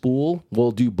one spool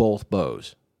will do both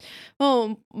bows.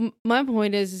 Oh, my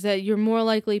point is that you're more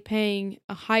likely paying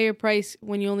a higher price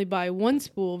when you only buy one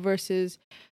spool versus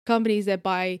companies that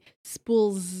buy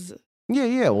spools.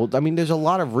 Yeah. Well, I mean, there's a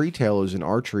lot of retailers in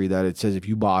archery that it says if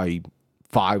you buy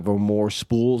 5 or more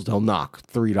spools, they'll knock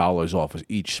 $3 off of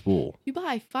each spool. You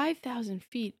buy 5,000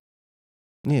 feet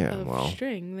of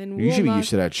string, then you should be used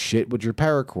to that shit with your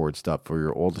paracord stuff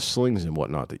for all the slings and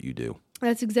whatnot that you do.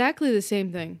 That's exactly the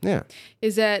same thing. Yeah.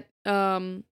 Is that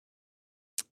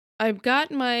I've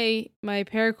got my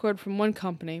paracord from one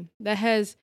company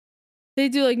that they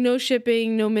do like no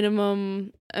shipping, no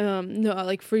minimum, no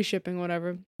like free shipping,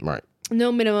 whatever. Right.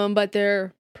 No minimum, but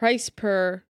their price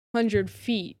per 100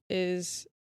 feet is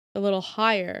a little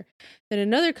higher than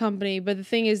another company. But the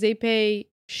thing is, they pay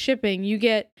shipping. You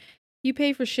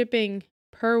pay for shipping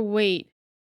per weight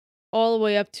all the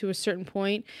way up to a certain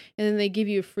point, and then they give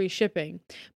you free shipping.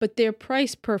 But their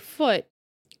price per foot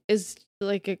is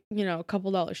like a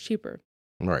couple dollars cheaper.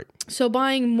 Right. So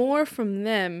buying more from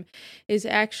them is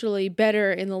actually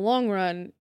better in the long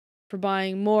run for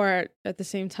buying more at the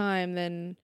same time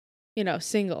than,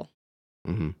 single.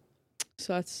 Mm-hmm.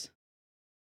 So that's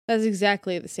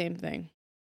exactly the same thing.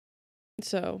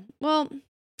 So, well,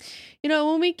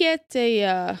 when we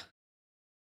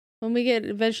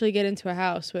eventually get into a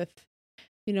house with,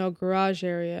 a garage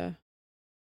area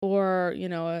or,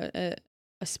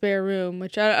 a spare room,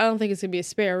 which I don't think it's going to be a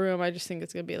spare room. I just think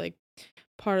it's going to be like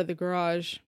part of the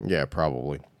garage. Yeah,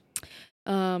 probably.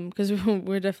 Because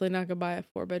we're definitely not going to buy a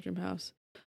 4-bedroom house.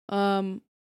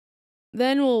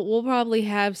 Then we'll probably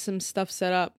have some stuff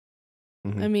set up.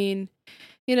 Mm-hmm. I mean,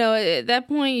 at that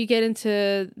point you get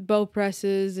into bow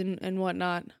presses and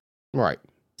whatnot. Right.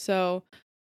 So,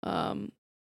 so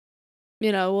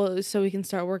we can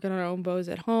start working on our own bows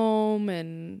at home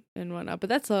and whatnot. But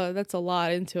that's a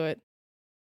lot into it.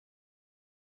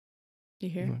 You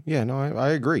hear? Yeah, no, I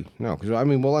agree. No, because I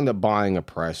mean, we'll end up buying a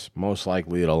press. Most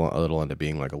likely, it'll end up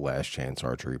being like a last chance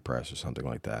archery press or something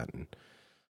like that. And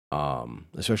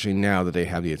especially now that they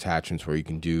have the attachments where you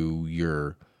can do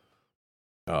your,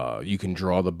 you can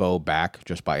draw the bow back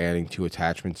just by adding 2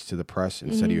 attachments to the press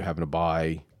instead of you having to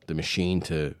buy the machine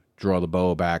to draw the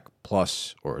bow back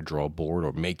plus or a draw board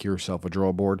or make yourself a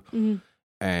draw board. Mm-hmm.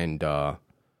 And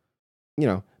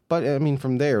but I mean,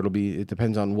 from there it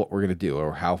depends on what we're gonna do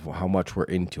or how much we're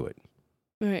into it.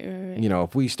 Right.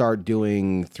 If we start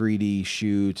doing 3D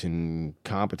shoots and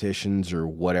competitions or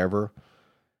whatever,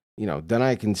 then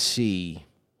I can see,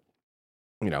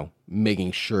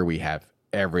 making sure we have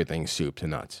everything soup to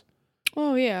nuts.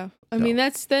 Oh yeah, I mean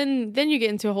that's then you get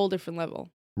into a whole different level.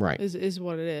 Right. Is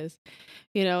what it is.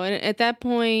 And at that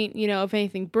point, if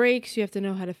anything breaks, you have to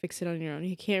know how to fix it on your own.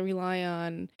 You can't rely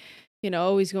on,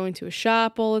 always going to a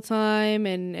shop all the time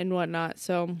and whatnot.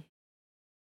 So,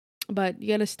 but you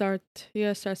gotta start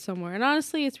somewhere. And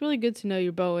honestly, it's really good to know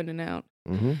your bow in and out.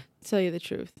 Mm-hmm. To tell you the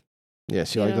truth. Yeah,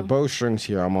 see, like the bowstrings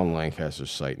here, I'm on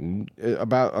Lancaster's site, and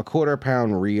about a 1/4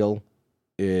 pound reel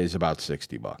is about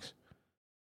 $60.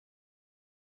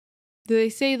 Do they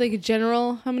say like a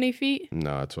general how many feet?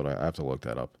 No, that's what I have to look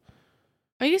that up.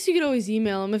 I guess you could always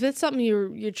email them if it's something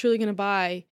you're truly gonna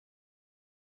buy.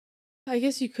 I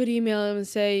guess you could email them and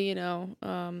say, do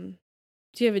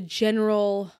you have a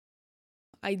general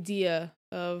idea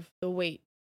of the weight?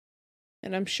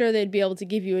 And I'm sure they'd be able to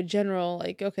give you a general,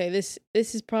 like, okay, this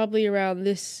is probably around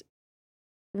this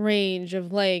range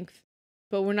of length,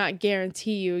 but we're not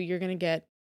guarantee you're gonna get,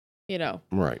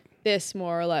 right, this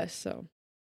more or less. So,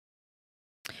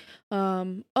 what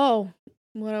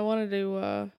I wanted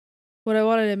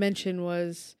to mention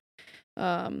was,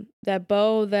 that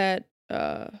bow that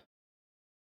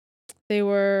they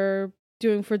were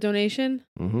doing for donation.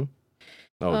 Mm-hmm.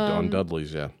 Oh, on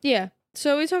Dudley's, yeah. Yeah.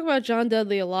 So we talk about John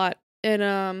Dudley a lot,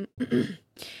 and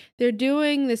they're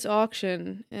doing this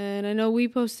auction, and I know we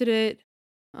posted it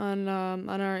on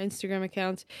our Instagram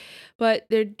accounts, but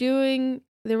they're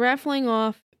raffling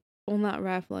off. Well, not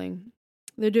raffling.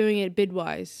 They're doing it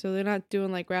bid-wise, so they're not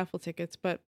doing like raffle tickets,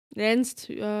 but it ends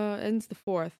the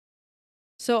 4th.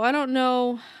 So I don't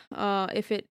know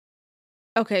if it.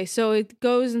 Okay, so it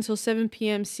goes until 7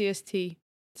 p.m. CST,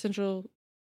 Central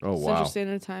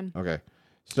Standard Time. Okay,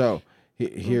 so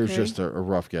here's just a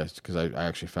rough guess because I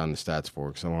actually found the stats for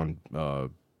it because I'm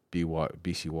on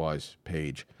BCY's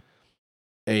page.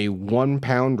 A 1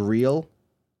 pound reel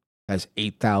has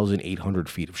 8,800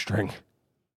 feet of string.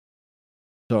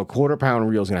 So a 1/4 pound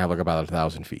reel is gonna have like about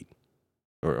 1,000 feet,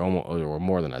 or almost, or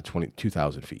more than that,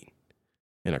 22,000 feet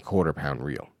in a 1/4 pound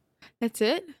reel. That's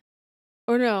it,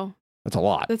 or no? That's a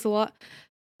lot. That's a lot.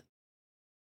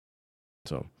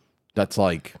 So that's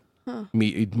like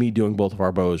me doing both of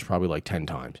our bows probably like 10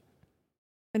 times.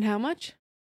 And how much?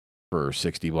 For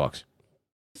 $60.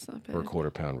 It's not bad. For a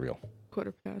 1/4 pound reel.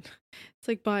 1/4 pound. It's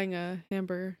like buying a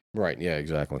hamburger. Right. Yeah.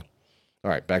 Exactly. All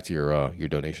right. Back to your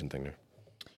donation thing there.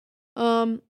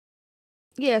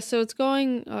 Yeah. So it's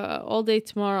going all day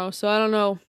tomorrow. So I don't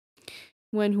know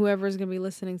when whoever is going to be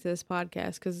listening to this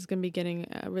podcast, because it's going to be getting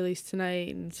released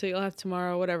tonight, and so you'll have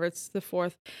tomorrow, whatever. It's the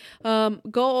 4th.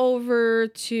 Go over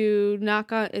to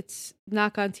Knock on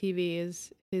TV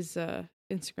is his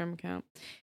Instagram account,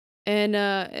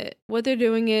 and what they're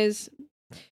doing is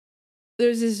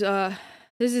there's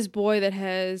this boy that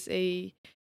has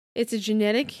it's a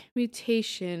genetic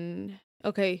mutation.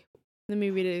 Okay, let me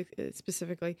read it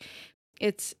specifically.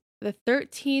 It's the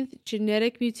 13th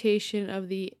genetic mutation of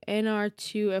the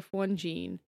NR2F1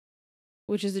 gene,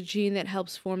 which is a gene that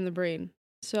helps form the brain.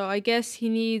 So I guess he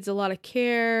needs a lot of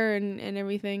care and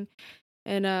everything.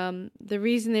 And the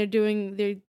reason they're doing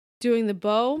the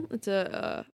bow, it's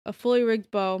a fully rigged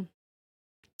bow,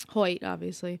 Hoyt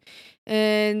obviously,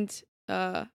 and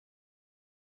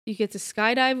you get to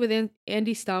skydive with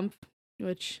Andy Stump,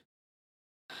 which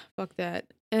fuck that,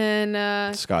 and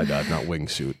skydive, not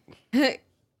wingsuit.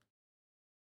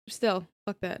 Still,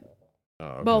 fuck that. Oh,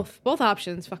 okay. Both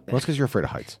options. Fuck that. Well, that's because you're afraid of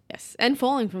heights. Yes, and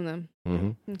falling from them.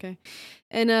 Mm-hmm. Okay,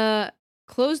 and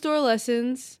closed door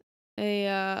lessons,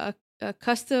 a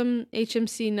custom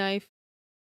HMC knife,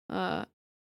 and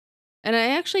I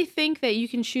actually think that you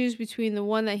can choose between the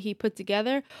one that he put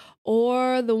together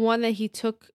or the one that he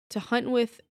took to hunt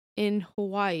with in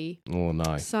Hawaii. Oh,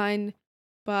 nice. Signed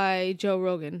by Joe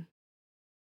Rogan.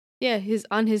 Yeah,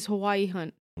 on his Hawaii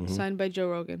hunt, signed by Joe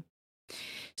Rogan.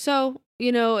 So,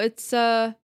 it's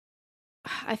I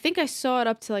think I saw it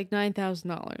up to like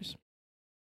 $9,000.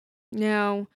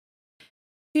 Now,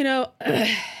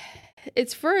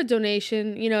 it's for a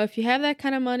donation. If you have that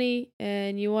kind of money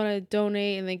and you want to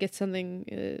donate and then get something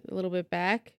a little bit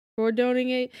back for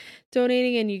donating,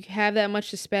 and you have that much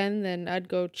to spend, then I'd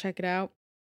go check it out.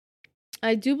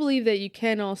 I do believe that you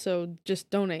can also just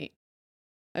donate,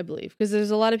 I believe, because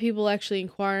there's a lot of people actually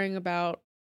inquiring about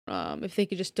if they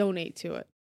could just donate to it.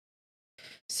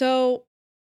 So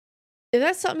if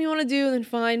that's something you want to do, then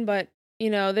fine. But,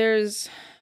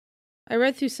 I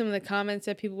read through some of the comments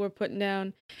that people were putting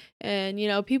down, and,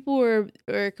 people were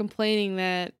complaining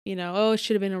that, it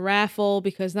should have been a raffle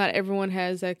because not everyone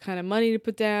has that kind of money to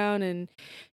put down, and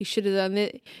he should have done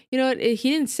it. He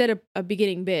didn't set a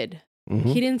beginning bid. Mm-hmm.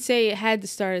 He didn't say it had to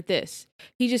start at this.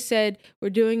 He just said, we're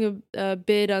doing a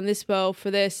bid on this bow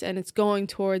for this, and it's going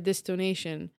toward this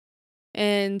donation.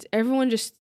 And everyone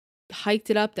just hiked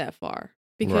it up that far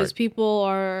because people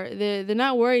they're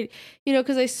not worried,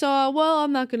 because I saw, well,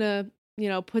 I'm not going to,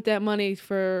 put that money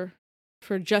for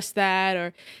just that,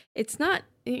 or it's not,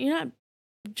 you're not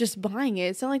just buying it.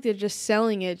 It's not like they're just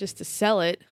selling it just to sell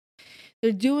it.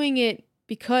 They're doing it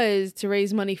because to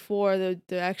raise money for the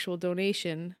actual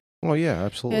donation. Well, yeah,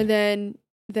 absolutely. And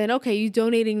then okay, you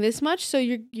donating this much, so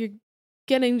you're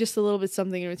getting just a little bit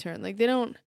something in return. Like they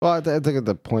don't. Well, I think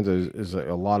the point is that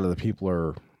a lot of the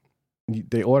people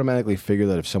they automatically figure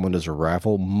that if someone does a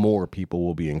raffle, more people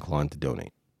will be inclined to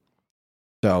donate.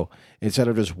 So instead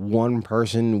of just one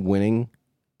person winning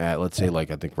at, let's say,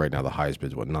 like I think right now the highest bid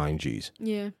is what, 9 G's.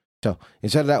 Yeah. So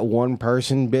instead of that one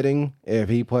person bidding, if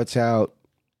he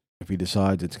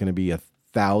decides it's going to be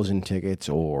 1,000 tickets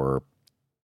or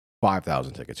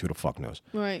 5,000 tickets, who the fuck knows?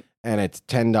 Right. And it's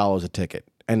 $10 a ticket,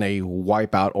 and they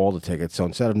wipe out all the tickets. So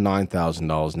instead of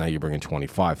 $9,000, now you're bringing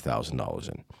 $25,000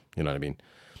 in. You know what I mean?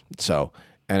 So,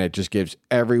 and it just gives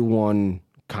everyone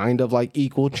kind of like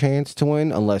equal chance to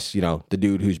win, unless, the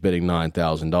dude who's bidding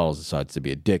 $9,000 decides to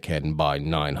be a dickhead and buy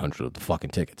 900 of the fucking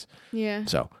tickets. Yeah.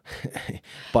 So,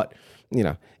 but,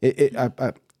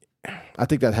 I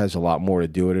think that has a lot more to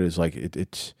do with it. Is like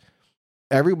it's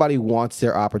everybody wants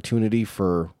their opportunity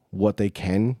for what they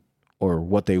can or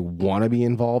what they want to be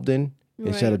involved in,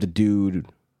 instead of the dude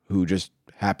who just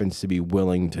happens to be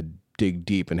willing to dig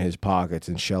deep in his pockets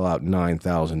and shell out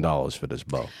 $9,000 for this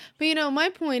bow. But my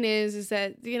point is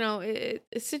that a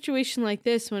situation like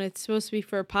this, when it's supposed to be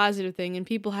for a positive thing, and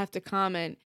people have to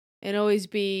comment and always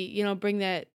be bring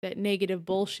that negative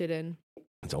bullshit in.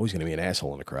 It's always going to be an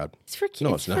asshole in the crowd. It's for kids.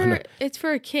 No, it's not. It's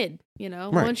for a kid. Right.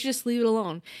 Why don't you just leave it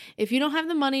alone? If you don't have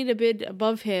the money to bid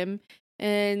above him,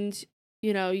 and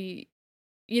you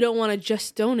don't want to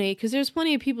just donate, because there's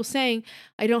plenty of people saying,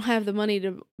 I don't have the money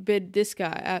to bid this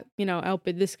guy,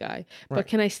 outbid this guy, but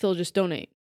can I still just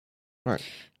donate? Right.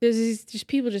 There's just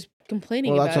people just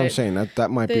complaining about it. Well, that's what I'm saying.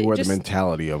 That might be where the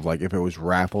mentality of, like, if it was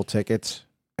raffle tickets,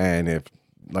 and if,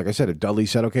 like I said, if Dudley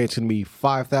said, okay, it's going to be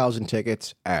 5,000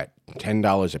 tickets at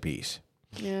 $10 a piece.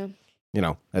 Yeah.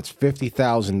 That's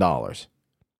 $50,000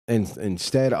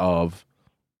 instead of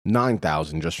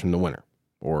 9,000 just from the winner.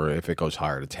 Or if it goes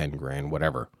higher to 10 grand,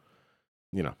 whatever,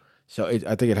 So I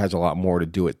think it has a lot more to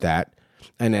do with that.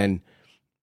 And then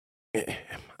I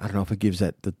don't know if it gives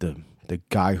that the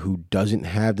guy who doesn't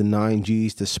have the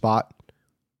 9Gs to spot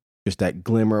just that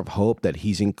glimmer of hope that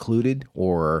he's included,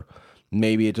 or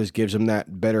maybe it just gives him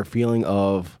that better feeling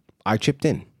of, I chipped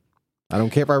in. I don't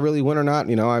care if I really win or not.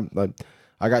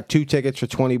 I got 2 tickets for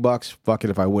 $20. Fuck it.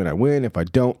 If I win, I win. If I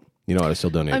don't, I still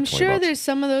donate. I'm sure there's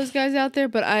some of those guys out there,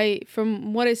 but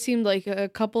from what it seemed like, a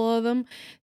couple of them,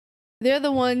 they're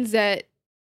the ones that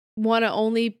want to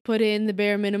only put in the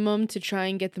bare minimum to try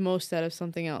and get the most out of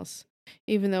something else,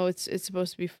 even though it's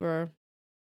supposed to be for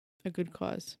a good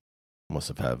cause.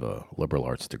 Must have a liberal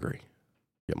arts degree.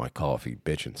 Get my coffee,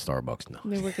 bitch, in Starbucks. No,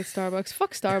 they work at Starbucks.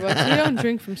 Fuck Starbucks. We don't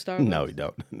drink from Starbucks. No, we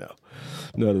don't. No,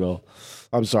 not at all.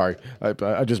 I'm sorry.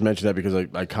 I just mentioned that because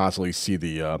I constantly see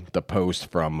the post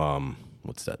from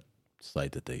what's that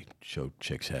site that they show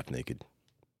chicks half naked?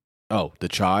 Oh, the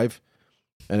Chive.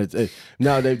 And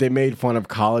they made fun of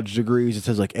college degrees. It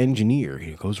says like engineer.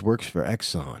 He goes works for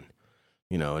Exxon,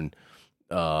 and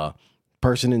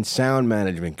person in sound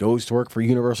management goes to work for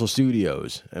Universal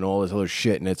Studios and all this other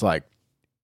shit. And it's like,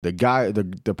 the guy,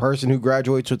 the person who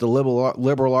graduates with the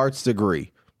liberal arts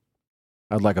degree,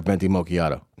 I'd like a venti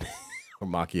macchiato or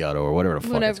macchiato or whatever the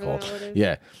fuck it's called.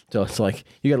 Yeah. So it's like,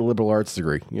 you got a liberal arts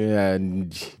degree. Yeah.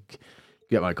 And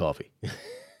get my coffee.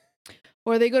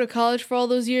 Or they go to college for all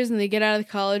those years and they get out of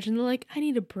the college and they're like, I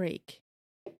need a break.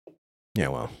 Yeah,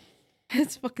 well.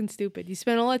 It's fucking stupid. You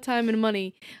spend all that time and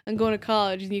money on going to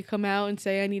college and you come out and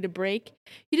say, I need a break.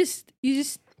 You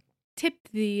just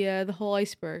tipped the whole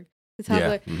iceberg.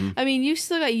 I mean, you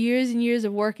still got years and years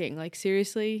of working. Like,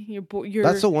 seriously, you're.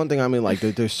 That's the one thing. I mean, like,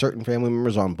 there's certain family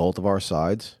members on both of our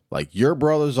sides. Like, your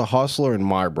brother's a hustler and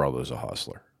my brother's a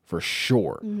hustler for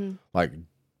sure. Mm-hmm. Like,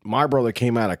 my brother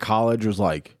came out of college, was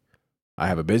like, I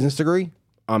have a business degree.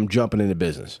 I'm jumping into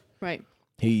business. Right.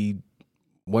 He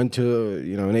went to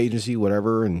an agency,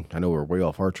 whatever, and I know we're way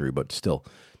off archery, but still,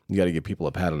 you got to give people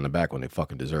a pat on the back when they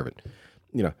fucking deserve it.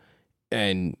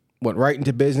 And went right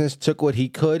into business, took what he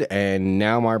could, and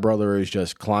now my brother is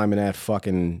just climbing that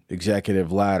fucking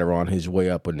executive ladder on his way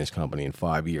up in this company in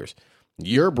 5 years.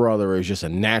 Your brother is just a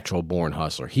natural born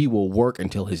hustler. He will work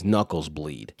until his knuckles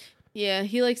bleed. Yeah,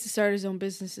 he likes to start his own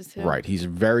businesses too. Right, he's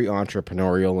very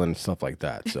entrepreneurial and stuff like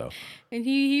that. So, and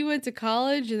he went to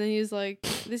college, and then he was like,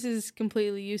 "This is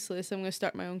completely useless. I'm going to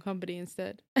start my own company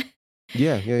instead."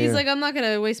 Yeah. He's like, "I'm not going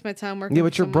to waste my time working." Yeah,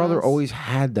 but your brother else. Always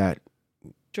had that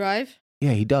drive.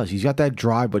 Yeah, he does. He's got that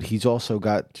drive, but he's also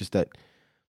got just that.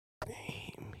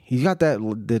 He's got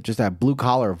that blue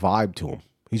collar vibe to him.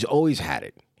 He's always had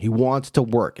it. He wants to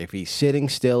work. If he's sitting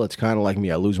still, it's kind of like me.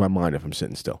 I lose my mind if I'm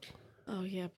sitting still. Oh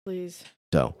yeah, please.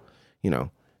 So,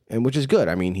 and which is good.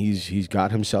 I mean, he's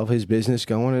got himself his business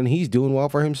going, and he's doing well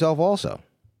for himself also.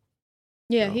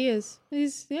 Yeah, he is.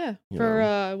 He's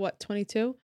for what,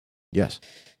 22? Yes.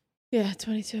 Yeah,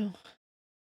 22.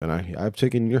 And I've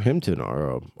taken him to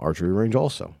an archery range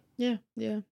also. Yeah.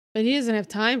 But he doesn't have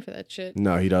time for that shit.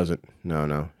 No, he doesn't.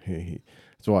 No.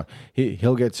 That's why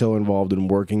he'll get so involved in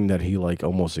working that he like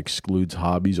almost excludes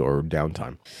hobbies or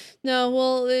downtime. No,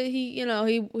 well,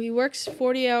 he works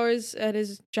 40 hours at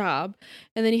his job,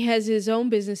 and then he has his own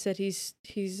business that he's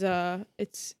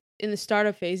it's in the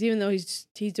startup phase, even though he's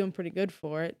doing pretty good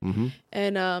for it. Mm-hmm.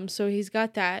 And so he's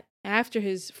got that after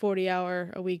his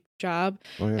 40-hour a week job,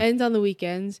 and on the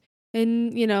weekends,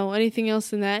 and anything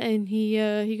else than that, and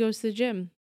he goes to the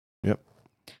gym. Yep.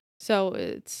 So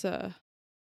it's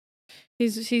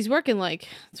he's working like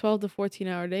 12 to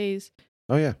 14-hour days.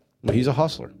 Oh yeah, he's a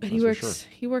hustler. But he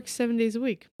works 7 days a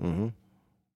week. Mm-hmm.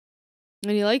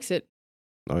 And he likes it.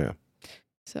 Oh yeah.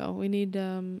 So we need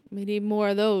more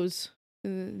of those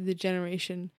in the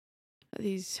generation.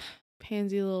 These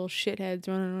pansy little shitheads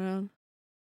running around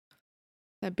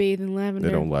that bathe in lavender.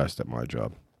 They don't last at my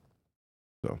job,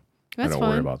 so I don't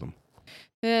worry about them.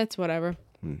 That's whatever.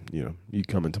 You know, you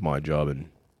come into my job and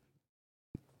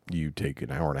you take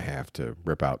an hour and a half to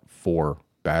rip out 4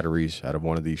 batteries out of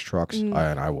one of these trucks, and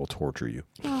I will torture you.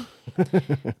 Oh.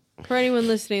 For anyone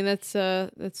listening, that's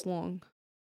long.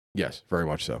 Yes, very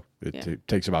much so. It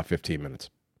takes about 15 minutes.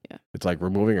 Yeah. It's like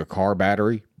removing a car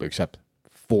battery, except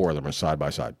 4 of them are side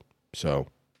by side. So,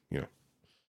 you know,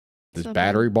 there's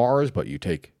battery bars, but you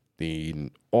take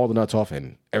all the nuts off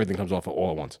and everything comes off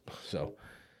all at once. So,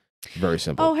 very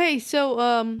simple. Oh, hey, so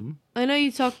I know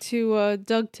you talked to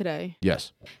Doug today.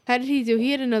 Yes. How did he do?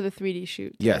 He had another 3D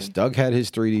shoot today. Yes, Doug had his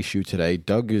 3D shoot today.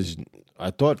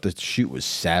 I thought the shoot was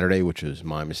Saturday, which was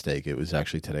my mistake. It was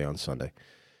actually today on Sunday.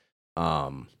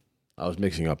 I was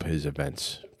mixing up his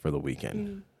events for the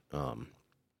weekend.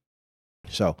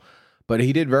 But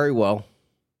he did very well.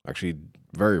 Actually,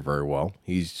 very, very well.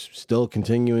 He's still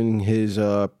continuing his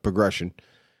progression.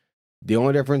 The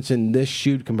only difference in this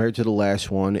shoot compared to the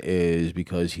last one is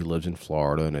because he lives in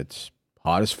Florida and it's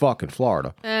hot as fuck in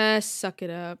Florida. Suck it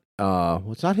up. Well,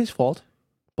 it's not his fault,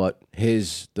 but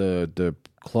the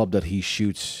club that he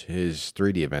shoots his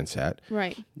 3D events at,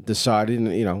 right, decided,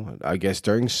 you know, I guess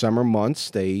during summer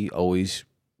months, they always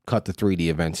cut the 3D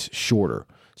events shorter.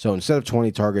 So instead of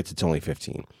 20 targets, it's only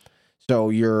 15. So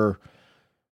your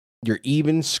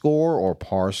even score or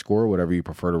par score, whatever you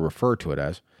prefer to refer to it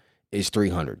as, is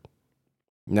 300.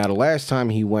 Now, the last time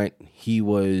he went, he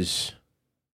was,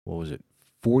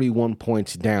 41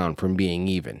 points down from being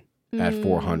even at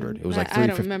 400. It was like 350. I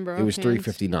don't remember. It was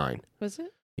 359. Was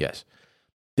it? Yes.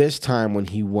 This time when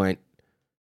he went,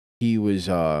 he was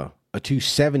a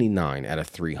 279 at a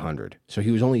 300. So he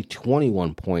was only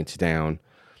 21 points down.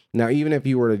 Now, even if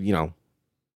you were to, you know,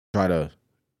 try to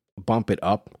bump it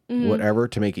up, whatever,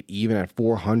 to make it even at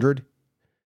 400,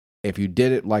 if you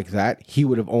did it like that, he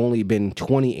would have only been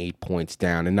 28 points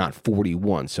down and not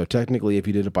 41. So technically, if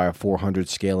you did it by a 400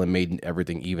 scale and made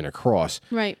everything even across,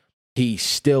 right, he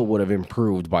still would have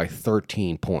improved by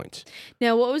 13 points.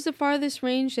 Now, what was the farthest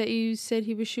range that you said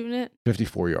he was shooting at?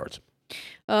 54 yards.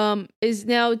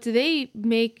 Do they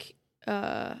make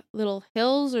little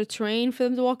hills or terrain for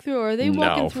them to walk through, or are they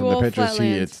walking through all flat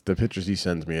lands? The pictures he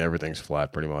sends me, everything's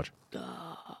flat pretty much.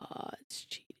 It's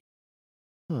cheating.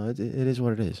 Oh, it is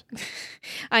what it is.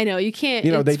 I know, you can't.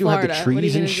 You know, they do Florida. have the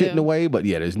trees and shit in the way, but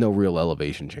yeah, there's no real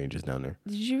elevation changes down there.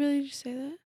 Did you really just say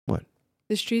that? What?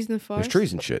 There's trees in the forest? There's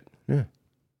trees and shit, yeah.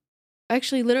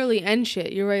 Actually, literally, and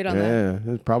shit. You're right on that.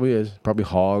 Yeah, it probably is. Probably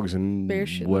hogs and bear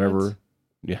shit whatever.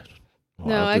 Yeah. Well,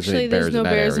 no, actually, there's no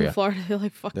bears in Florida. They're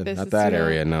like, fuck this. Not that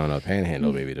area. No.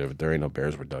 Panhandle, maybe. There ain't no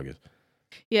bears where Doug is.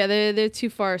 Yeah, they're too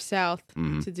far south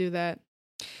to do that.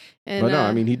 And, but no,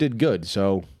 I mean, he did good.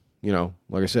 So, you know,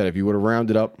 like I said, if you would have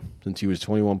rounded up, since he was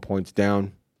 21 points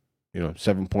down, you know,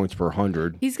 7 points per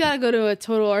 100. He's got to go to a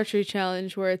total archery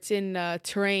challenge where it's in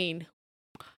terrain.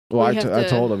 Well, I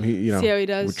told him, see how he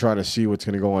does. We're trying to see what's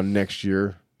going to go on next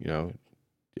year. You know,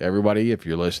 everybody, if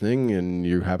you're listening and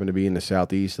you happen to be in the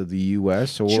southeast of the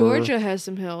U.S. or Georgia has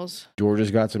some hills. Georgia's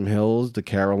got some hills. The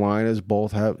Carolinas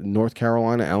both have, North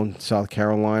Carolina and South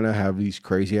Carolina have these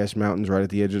crazy ass mountains right at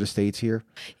the edge of the states here.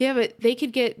 Yeah, but they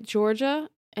could get Georgia,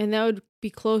 and that would be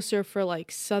closer for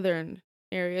like southern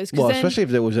areas. Well, especially if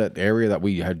there was that area that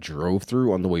we had drove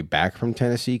through on the way back from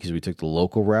Tennessee, because we took the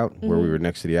local route where we were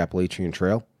next to the Appalachian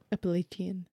Trail.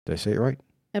 Appalachian. Did I say it right?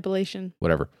 Appalachian.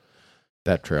 Whatever.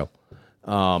 That trail.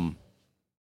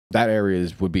 That area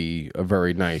would be a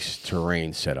very nice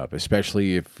terrain setup,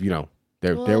 especially if, you know,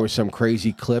 there was some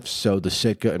crazy cliffs. So the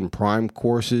Sitka and Prime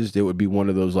courses, it would be one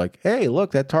of those like, hey,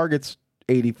 look, that target's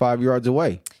 85 yards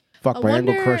away. Fuck, my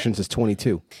angle corrections is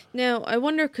 22. Now, I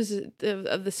wonder, because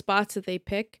of the spots that they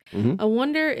pick, I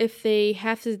wonder if they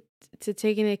have to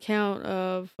take into account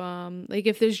of, like,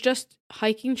 if there's just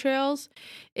hiking trails,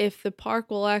 if the park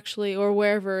will actually, or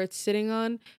wherever it's sitting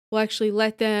on, will actually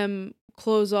let them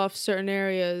close off certain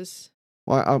areas.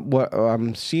 Well, what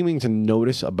I'm seeming to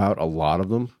notice about a lot of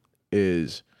them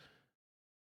is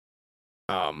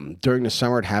during the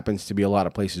summer, it happens to be a lot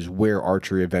of places where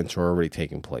archery events are already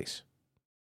taking place.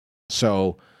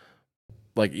 So,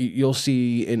 like, you'll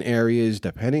see in areas,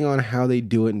 depending on how they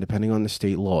do it and depending on the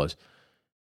state laws,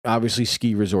 obviously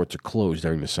ski resorts are closed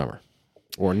during the summer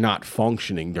or not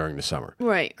functioning during the summer.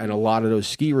 Right. And a lot of those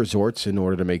ski resorts, in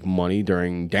order to make money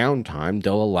during downtime,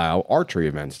 they'll allow archery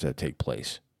events to take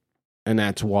place. And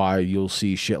that's why you'll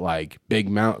see shit like Big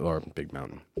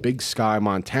Sky,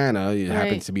 Montana. It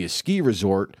happens to be a ski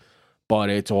resort, but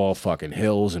it's all fucking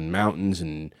hills and mountains.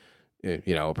 And,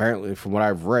 apparently from what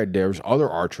I've read, there's other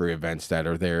archery events that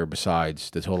are there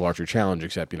besides the Total Archery Challenge,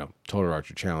 except, Total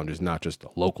Archery Challenge is not just a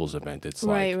locals event. It's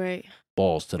like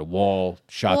balls to the wall,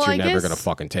 shots you're never going to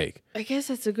fucking take. I guess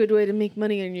that's a good way to make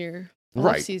money on your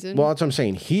off season. Well, that's what I'm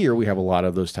saying. Here we have a lot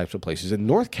of those types of places in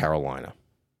North Carolina.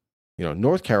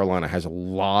 North Carolina has a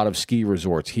lot of ski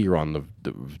resorts here on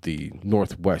the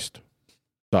northwest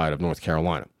side of North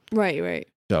Carolina. Right.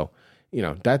 So,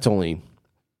 that's only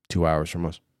 2 hours from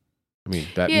us. I mean,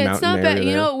 that mountain it's not bad.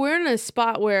 there, We're in a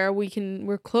spot where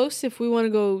we're close if we want to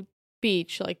go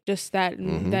beach, like just that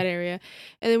that area,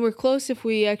 and then we're close if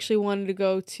we actually wanted to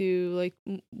go to like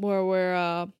more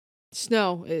where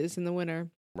snow is in the winter.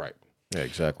 Right. Yeah,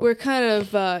 exactly. We're kind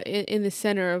of in the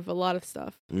center of a lot of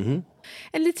stuff. Mm-hmm.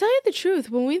 And to tell you the truth,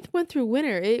 when we went through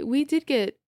winter, we did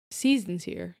get seasons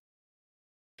here.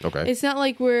 Okay. It's not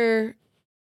like it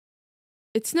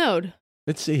snowed.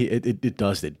 Let's see. It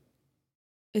dusted.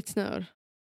 It snowed.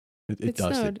 It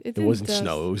dusted. It wasn't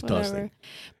snow. It was dusting.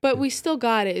 But we still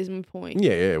got it, is my point.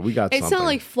 Yeah, we got It's not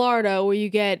like Florida where you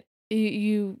get,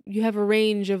 you have a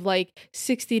range of like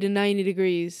 60 to 90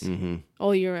 degrees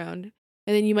all year round.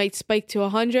 And then you might spike to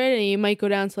 100 and you might go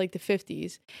down to like the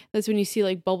 50s. That's when you see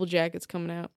like bubble jackets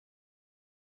coming out.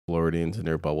 Floridians in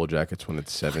their bubble jackets when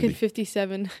it's 70.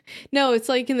 57. No, it's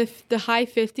like in the high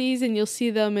 50s and you'll see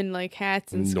them in like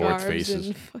hats and North scarves faces.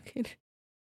 and fucking...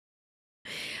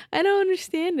 I don't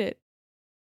understand it.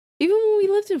 Even when we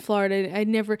lived in Florida,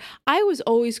 I was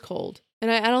always cold. And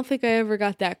I don't think I ever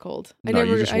got that cold. I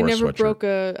never broke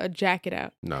a jacket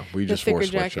out. No, we just wore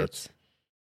sweatshirts.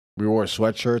 We wore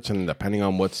sweatshirts, and depending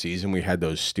on what season, we had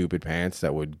those stupid pants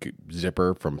that would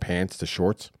zipper from pants to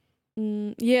shorts.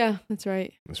 Yeah, that's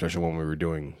right. Especially when we were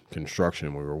doing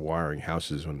construction, we were wiring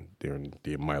houses during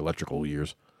my electrical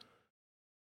years.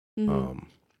 But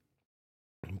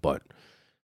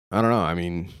I don't know. I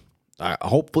mean,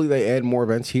 hopefully they add more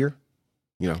events here.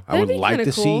 I would like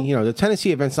to see. The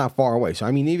Tennessee event's not far away. So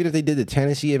I mean, even if they did the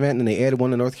Tennessee event and they added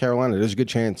one to North Carolina, there's a good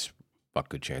chance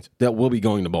that we'll be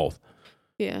going to both.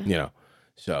 Yeah.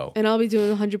 So. And I'll be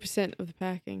doing 100% of the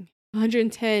packing.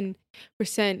 110%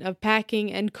 of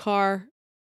packing and car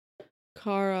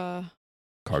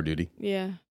duty.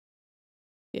 Yeah.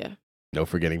 No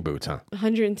forgetting boots, huh?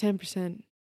 110%.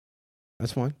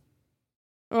 That's fine.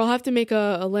 Or I'll have to make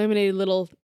a laminated little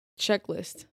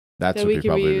checklist. That's what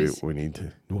we need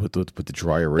to with the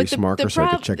dry erase marker so I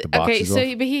can check the boxes off.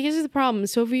 Okay, but here's the problem.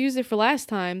 So if we used it for last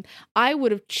time, I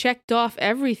would have checked off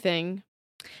everything.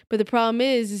 But the problem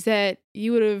is that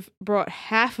you would have brought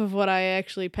half of what I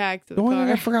actually packed to the car. The only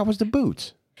thing I forgot was the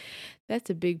boots. That's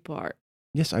a big part.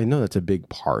 Yes, I know that's a big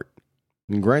part.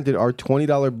 And granted, our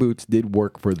 $20 boots did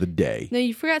work for the day. No,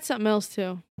 you forgot something else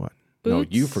too. What? Boots? No,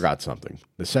 you forgot something.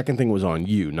 The second thing was on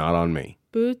you, not on me.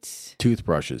 Boots?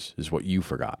 Toothbrushes is what you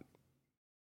forgot.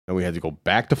 And we had to go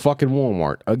back to fucking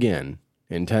Walmart again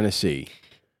in Tennessee.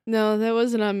 No, that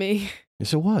wasn't on me.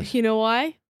 Yes, it was. You know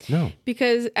why? No.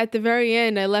 Because at the very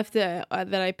end, I left it,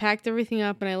 that I packed everything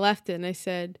up and I left it and I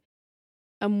said,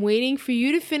 I'm waiting for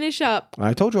you to finish up.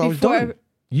 I told you I was done.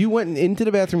 You went into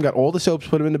the bathroom, got all the soaps,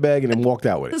 put them in the bag, and then walked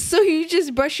out with it. So you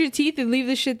just brush your teeth and leave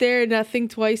the shit there and not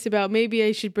think twice about maybe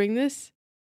I should bring this?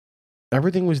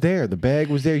 Everything was there. The bag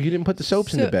was there. You didn't put the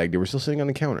soaps in the bag. They were still sitting on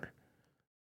the counter.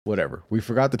 Whatever. We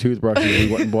forgot the toothbrushes. We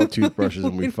went and bought toothbrushes,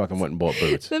 and we fucking went and bought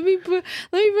boots. Let me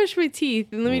brush my teeth,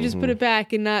 and let me just put it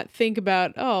back and not think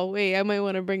about, oh, wait, I might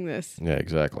want to bring this. Yeah,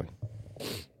 exactly.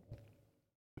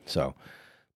 So,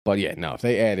 but yeah, no, if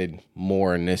they added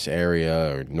more in this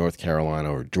area, or North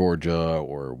Carolina, or Georgia,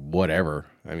 or whatever,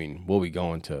 I mean, we'll be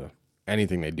going to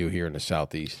anything they do here in the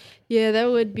Southeast. Yeah,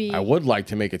 that would be... I would like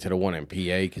to make it to the one in PA,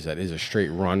 because that is a straight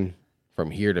run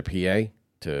from here to PA.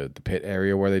 To the pit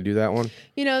area where they do that one.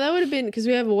 That would have been, because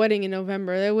we have a wedding in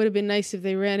November. That would have been nice if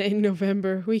they ran it in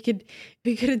November. We could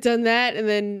have done that and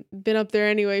then been up there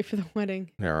anyway for the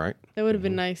wedding. All right. That would have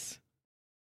been nice.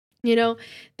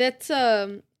 That's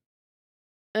a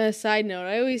side note.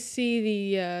 I always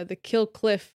see the Kill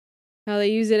Cliff, how they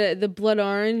use it, the blood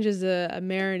orange as a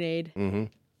marinade. Mm-hmm.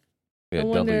 Yeah,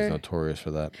 Dudley's notorious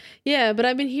for that. Yeah, but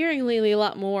I've been hearing lately a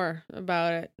lot more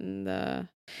about it, and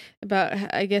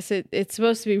I guess it's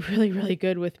supposed to be really, really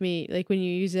good with meat, like when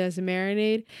you use it as a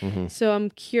marinade. Mm-hmm. So I'm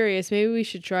curious. Maybe we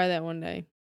should try that one day.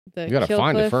 You gotta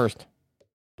find it first.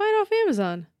 Buy it off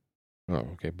Amazon. Oh,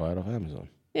 okay. Buy it off Amazon.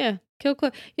 Yeah, Kill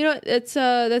Cliff. That's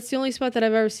the only spot that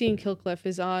I've ever seen Kill Cliff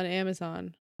is on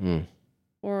Amazon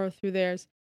or through theirs.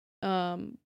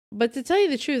 But to tell you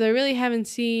the truth, I really haven't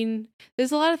seen.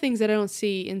 There's a lot of things that I don't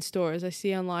see in stores. I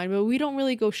see online, but we don't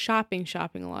really go shopping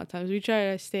a lot of times. We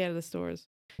try to stay out of the stores.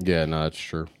 Yeah, no, that's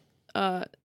true. I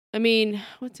mean,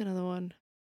 what's another one?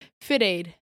 Fit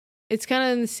Aid. It's kind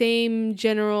of in the same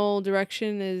general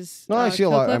direction as. No, I see a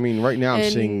lot. I mean, right now I'm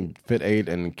and seeing Fit Aid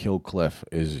and Kill Cliff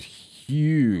is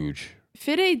huge.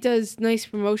 Fit Aid does nice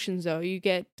promotions though. You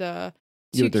get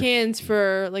 2 cans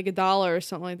for like $1 or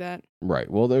something like that.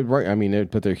 Right. Well, they're right. I mean,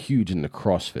 but they're huge in the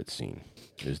CrossFit scene.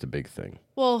 Is the big thing.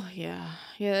 Well, yeah,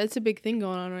 that's a big thing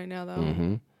going on right now though.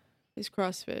 Mm-hmm. Is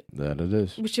CrossFit. That it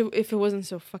is. Which, if it wasn't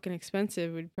so fucking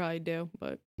expensive, we'd probably do.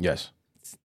 But yes,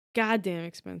 it's goddamn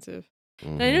expensive.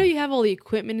 Mm-hmm. And I know you have all the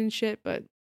equipment and shit, but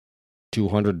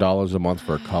 $200 a month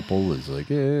for a couple is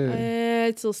like,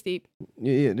 it's a little steep.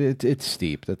 Yeah, it's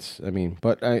steep.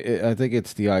 But I think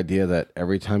it's the idea that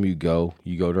every time you go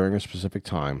during a specific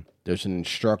time. There's an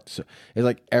instructor. It's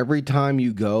like every time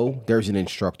you go, there's an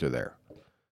instructor there.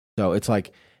 So it's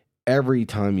like every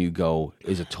time you go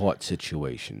is a taught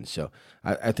situation. So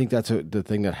I think that's the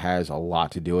thing that has a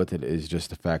lot to do with it is just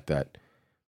the fact that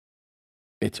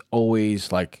it's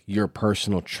always like your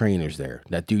personal trainer's there.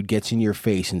 That dude gets in your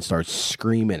face and starts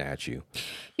screaming at you.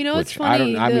 You know, it's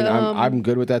funny. I'm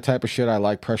good with that type of shit. I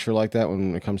like pressure like that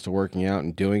when it comes to working out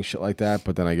and doing shit like that.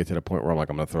 But then I get to the point where I'm like,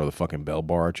 I'm gonna throw the fucking bell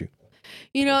bar at you.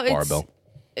 You know, barbell.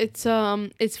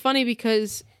 It's funny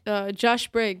because Josh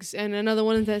Briggs and another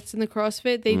one that's in the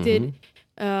CrossFit, they did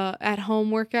at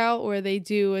home workout where they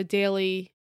do a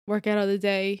daily workout of the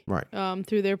day, right?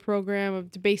 Through their program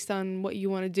based on what you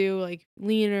want to do, like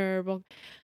leaner.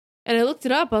 And I looked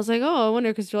it up. I was like, oh, I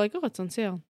wonder, because they're like, oh, it's on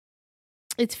sale.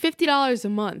 It's $50 a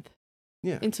month.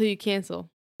 Yeah. Until you cancel.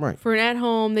 Right. For an at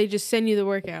home, they just send you the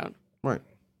workout. Right.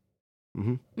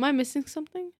 Mm-hmm. Am I missing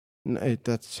something? No,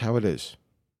 that's how it is.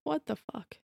 What the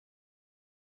fuck?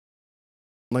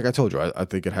 Like I told you, I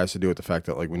think it has to do with the fact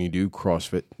that like when you do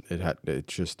CrossFit,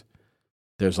 it's just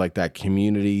there's like that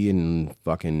community and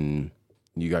fucking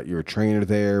you got your trainer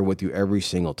there with you every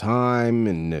single time,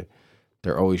 and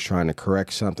they're always trying to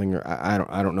correct something. Or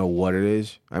I don't know what it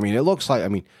is. I mean, it looks like. I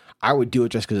mean, I would do it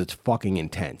just because it's fucking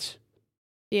intense.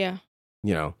 Yeah.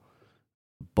 You know,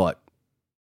 but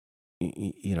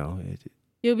you know.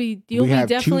 You'll be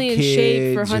definitely in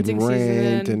shape for hunting and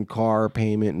rent season and car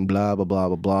payment and blah blah blah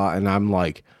blah blah. And I'm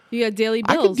like, you got daily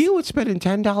bills. I could deal with spending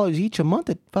 $10 each a month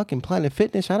at fucking Planet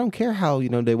Fitness. I don't care how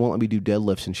they won't let me do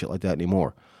deadlifts and shit like that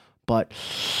anymore. But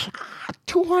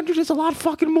 $200 is a lot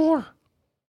fucking more.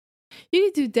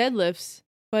 You can do deadlifts,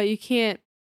 but you can't.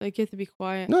 Like, you have to be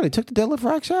quiet. No, they took the deadlift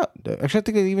racks out. Actually, I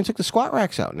think they even took the squat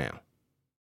racks out now.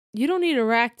 You don't need a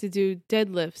rack to do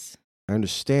deadlifts. I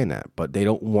understand that, but they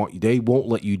won't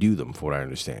let you do them, for what I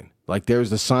understand. Like, there's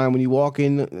the sign when you walk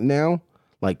in now,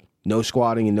 like, no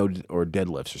squatting and or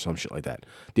deadlifts or some shit like that.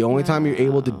 The only time you're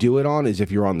able to do it on is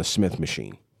if you're on the Smith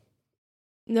machine.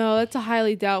 No, that's a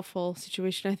highly doubtful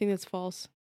situation. I think that's false.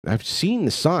 I've seen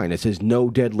the sign that says no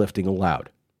deadlifting allowed.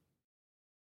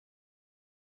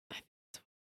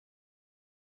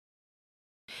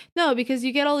 No, because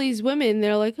you get all these women,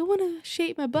 they're like, I want to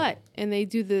shape my butt. And they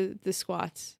do the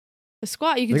squats. A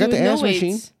squat you can do with no weights.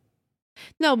 Machine.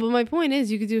 No, but my point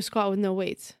is you could do a squat with no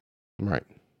weights. Right.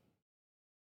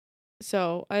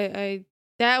 So I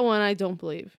that one I don't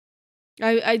believe.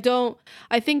 I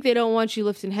think they don't want you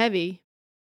lifting heavy.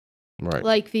 Right.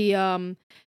 Like the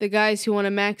guys who want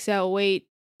to max out weight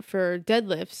for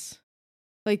deadlifts.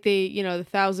 Like the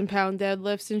 1,000-pound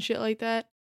deadlifts and shit like that.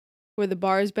 Where the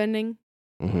bar is bending.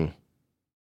 Mm-hmm.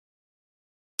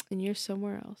 And you're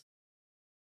somewhere else.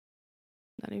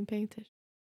 Not even paying attention.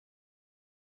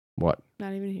 What?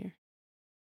 Not even here.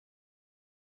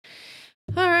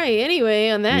 All right. Anyway,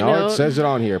 on that note. No, it says it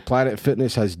on here. Planet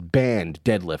Fitness has banned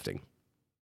deadlifting.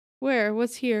 Where?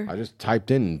 What's here? I just typed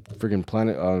in friggin'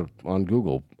 Planet on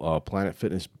Google. Planet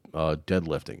Fitness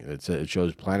deadlifting. It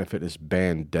shows Planet Fitness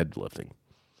banned deadlifting.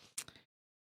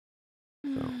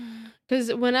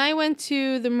 Because when I went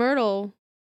to the Myrtle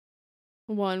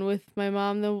one with my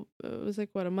mom, it was like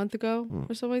a month ago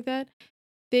or something like that.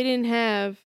 They didn't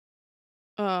have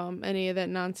any of that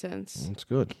nonsense. That's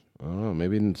good. I don't know.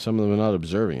 Maybe some of them are not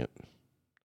observing it,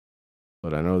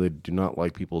 but I know they do not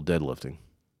like people deadlifting.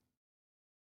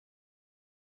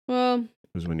 Well,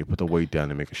 because when you put the weight down,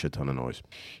 they make a shit ton of noise.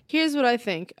 Here's what I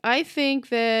think. I think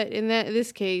that in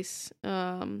this case,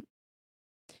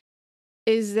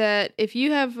 is that if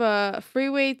you have free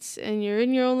weights and you're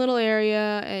in your own little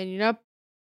area and you're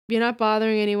not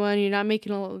bothering anyone, you're not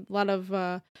making a lot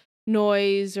of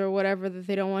noise or whatever that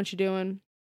they don't want you doing,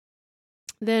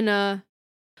 then I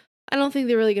don't think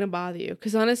they're really going to bother you.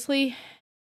 Because honestly,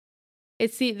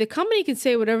 it's the company can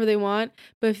say whatever they want,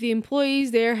 but if the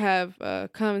employees there have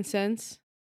common sense,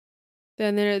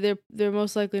 then they're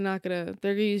most likely they're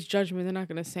gonna use judgment. They're not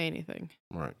gonna say anything,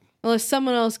 Right. Unless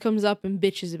someone else comes up and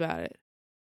bitches about it.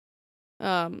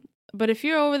 But if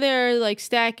you're over there like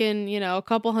stacking, a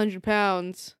couple 100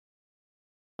 pounds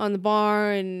on the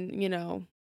bar and,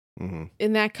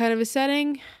 in that kind of a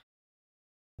setting,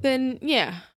 then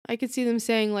yeah, I could see them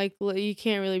saying like, you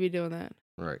can't really be doing that.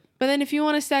 Right. But then if you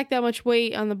want to stack that much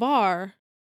weight on the bar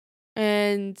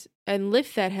and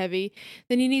lift that heavy,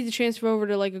 then you need to transfer over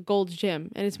to like a Gold's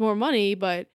Gym, and it's more money,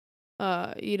 but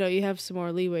you have some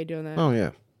more leeway doing that. Oh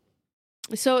yeah.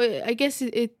 So I guess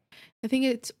I think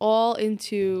it's all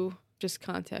into just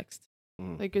context.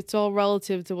 Like it's all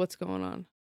relative to what's going on,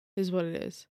 is what it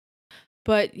is.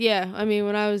 But yeah, I mean,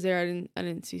 when I was there, I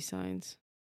didn't see signs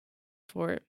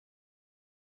for it.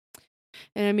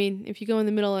 And I mean, if you go in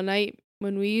the middle of the night,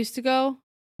 when we used to go,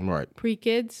 right,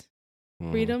 pre-kids,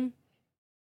 freedom,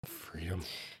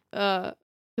 because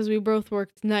we both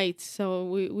worked nights, so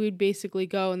we'd basically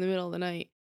go in the middle of the night,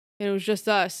 and it was just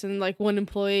us and like one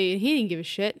employee, and he didn't give a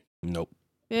shit. Nope.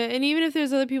 And even if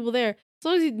there's other people there, as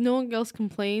long as no one else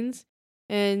complains,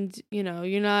 and you're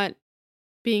not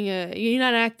you're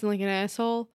not acting like an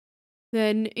asshole,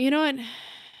 then you know what,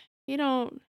 you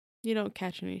don't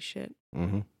catch any shit.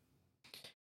 Mm-hmm.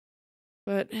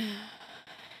 But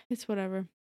it's whatever.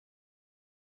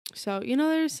 So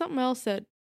there's something else that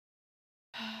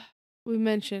we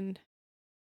mentioned.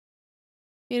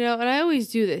 And I always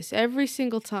do this every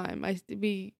single time.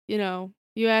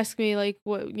 You ask me like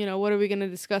what are we gonna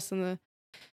discuss on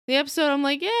the episode? I'm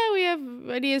like, yeah, we have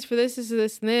ideas for this,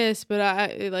 and this, but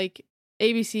I like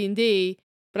A, B, C, and D.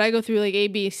 But I go through like A,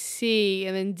 B, C,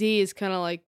 and then D is kind of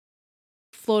like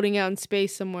floating out in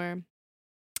space somewhere.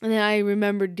 And then I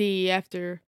remember D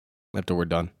after we're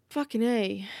done. Fucking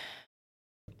A.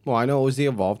 Well, I know it was the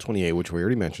Evolve 28, which we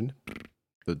already mentioned.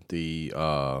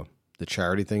 The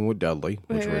charity thing with Dudley,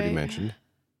 which we already mentioned,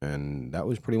 and that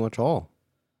was pretty much all.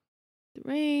 The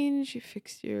range, you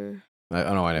fixed your. I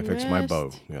know, and I fixed my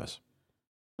bow. Yes.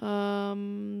 I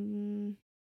don't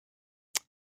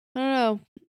know.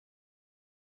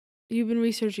 You've been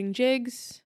researching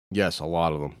jigs. Yes, a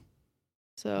lot of them.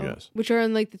 So, yes. Which are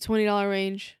in like the $20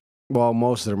 range. Well,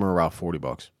 most of them are around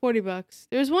 $40. $40.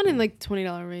 There's one in like the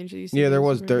 $20 range. Yeah, there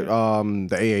was the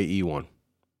AAE one.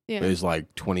 Yeah. Is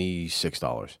like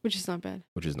 $26. Which is not bad.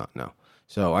 Which is not, no.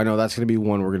 So I know that's going to be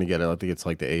one we're going to get. I think it's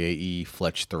like the AAE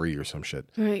Fletch 3 or some shit.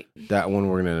 Right. That one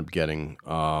we're going to end up getting.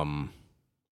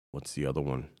 What's the other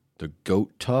one? The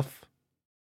Goat Tough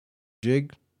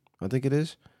jig, I think it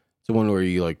is. It's the one where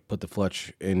you like put the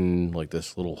Fletch in like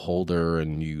this little holder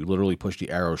and you literally push the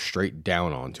arrow straight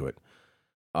down onto it.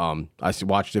 I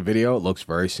watched the video. It looks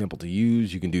very simple to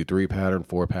use. You can do 3-pattern,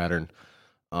 4-pattern.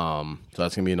 So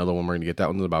that's gonna be another one. We're gonna get that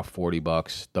one's about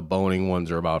 $40. The boning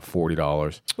ones are about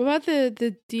 $40. What about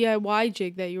the DIY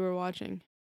jig that you were watching?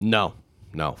 No,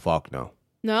 fuck no.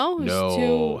 No,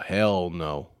 Hell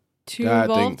no. Too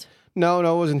involved. No,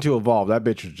 it wasn't too involved. That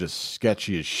bitch was just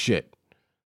sketchy as shit.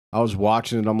 I was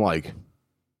watching it. I'm like,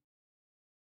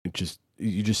 you just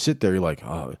sit there. You're like,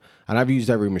 oh. And I've used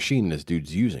every machine this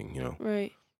dude's using.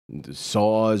 Right. The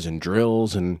saws and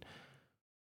drills and.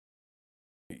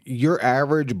 Your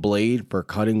average blade for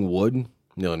cutting wood,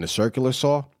 in a circular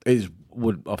saw, a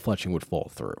fletching would fall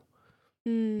through.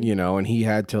 And he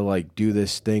had to like do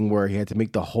this thing where he had to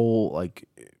make the hole like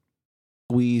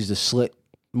squeeze the slit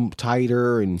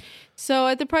tighter and. So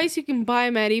at the price you can buy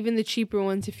them at, even the cheaper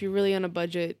ones, if you're really on a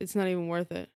budget, it's not even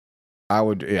worth it. I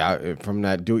would, from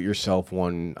that do-it-yourself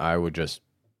one, I would just.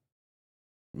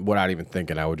 Without even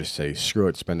thinking, I would just say, screw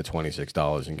it, spend the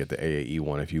 $26 and get the AAE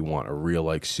one if you want a real,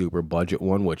 like, super budget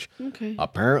one, which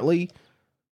apparently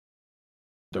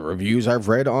the reviews I've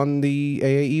read on the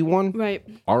AAE one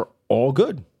are all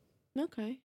good.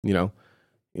 Okay.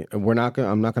 I'm not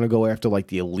gonna go after, like,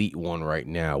 the elite one right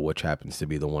now, which happens to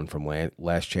be the one from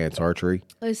Last Chance Archery.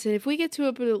 Listen, if we get to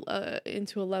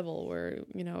into a level where,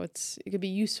 it could be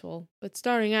useful, but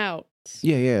starting out.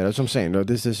 Yeah, that's what I'm saying. No,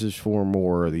 this is for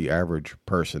more the average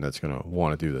person that's gonna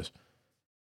want to do this.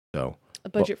 So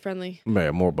budget friendly. Yeah,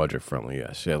 more budget friendly.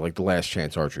 Yes, yeah. Like the Last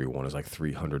Chance Archery one is like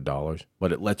 $300,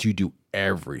 but it lets you do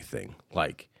everything.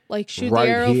 Like shoot right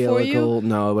the arrow helical, for you.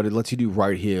 No, but it lets you do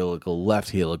right helical, left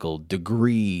helical,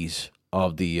 degrees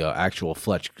of the actual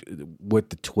fletch with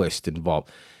the twist involved.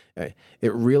 It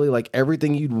really like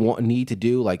everything you'd need to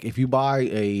do. Like if you buy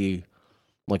a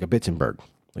Bitzenberg.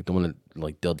 Like the one that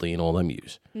like Dudley and all them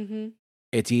use. Mm-hmm.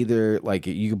 It's either like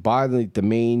you buy the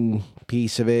main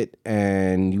piece of it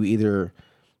and you either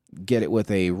get it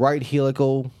with a right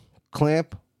helical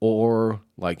clamp Or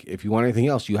like if you want anything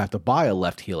else, you have to buy a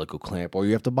left helical clamp, or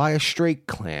you have to buy a straight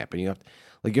clamp, and you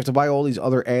have to buy all these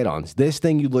other add-ons. This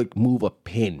thing, you like move a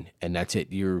pin, and that's it.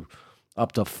 You're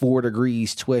up to 4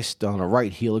 degrees twist on a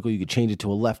right helical. You can change it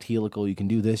to a left helical. You can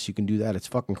do this. You can do that. It's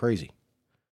fucking crazy.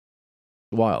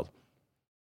 Wild.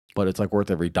 But it's like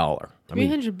worth every dollar.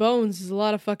 300 bones is a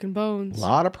lot of fucking bones. A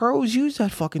lot of pros use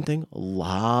that fucking thing. A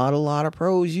lot of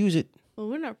pros use it. Well,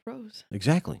 we're not pros.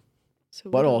 Exactly. So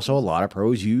but also a lot of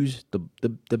pros use the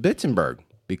Bitzenberg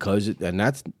and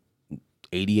that's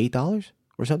 $88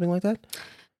 or something like that.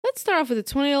 Let's start off with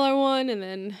the $20 one and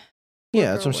then...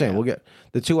 Yeah, that's what I'm saying. We'll get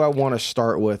the two I want to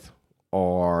start with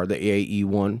are the AE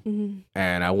one,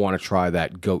 and I want to try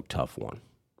that Goat Tough one.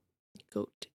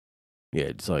 Goat. Yeah,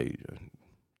 it's like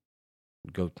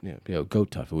Goat. Yeah,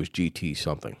 Goat Tough. It was GT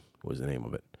something was the name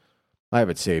of it. I have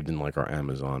it saved in like our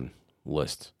Amazon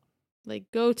list. Like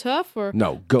Go Tough or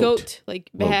no Goat? Goat like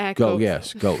back. Goat.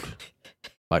 Yes, Goat.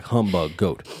 Like humbug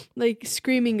goat. Like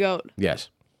screaming goat. Yes.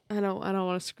 I don't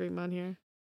want to scream on here.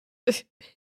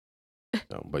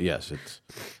 No, but yes,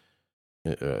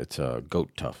 it's Goat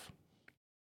Tough.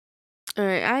 All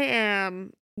right, I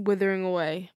am withering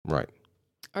away. Right.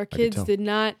 Our kids did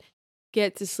not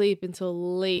get to sleep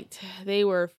until late. They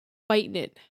were fighting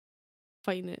it.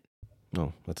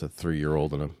 No, that's a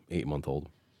 3-year-old and an 8-month-old.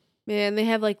 Man, they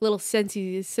have like little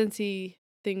sensey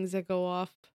things that go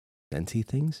off. Sensey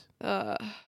things? I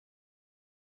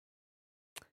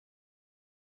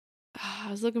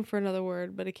was looking for another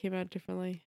word, but it came out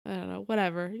differently. I don't know.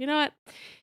 Whatever. You know what?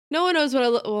 No one knows what I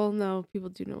look. Well, no, people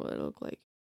do know what I look like.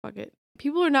 Fuck it.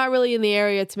 People are not really in the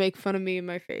area to make fun of me and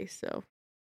my face, so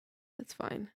that's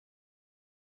fine.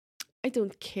 I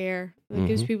don't care. It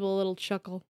gives people a little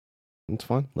chuckle. It's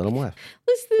fine. Let them laugh.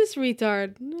 Listen to this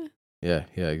retard. Yeah,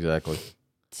 exactly.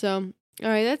 So, all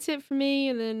right, that's it for me.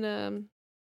 And then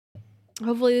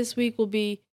hopefully this week will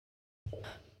be.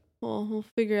 Well, we'll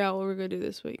figure out what we're gonna do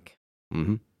this week.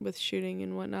 With shooting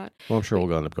and whatnot. Well, I'm sure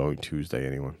we'll end up going Tuesday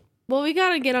anyway. Well, we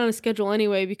gotta get on a schedule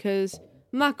anyway because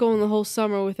I'm not going the whole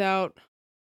summer without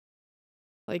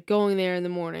like going there in the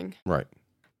morning. Right.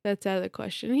 That's out of the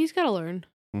question. He's got to learn.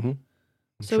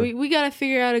 So sure. we got to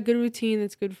figure out a good routine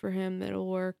that's good for him that'll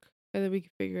work, and then we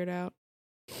can figure it out.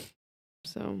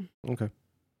 So. Okay.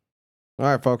 All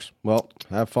right, folks. Well,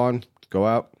 have fun. Go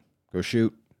out. Go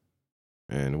shoot.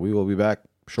 And we will be back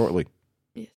shortly.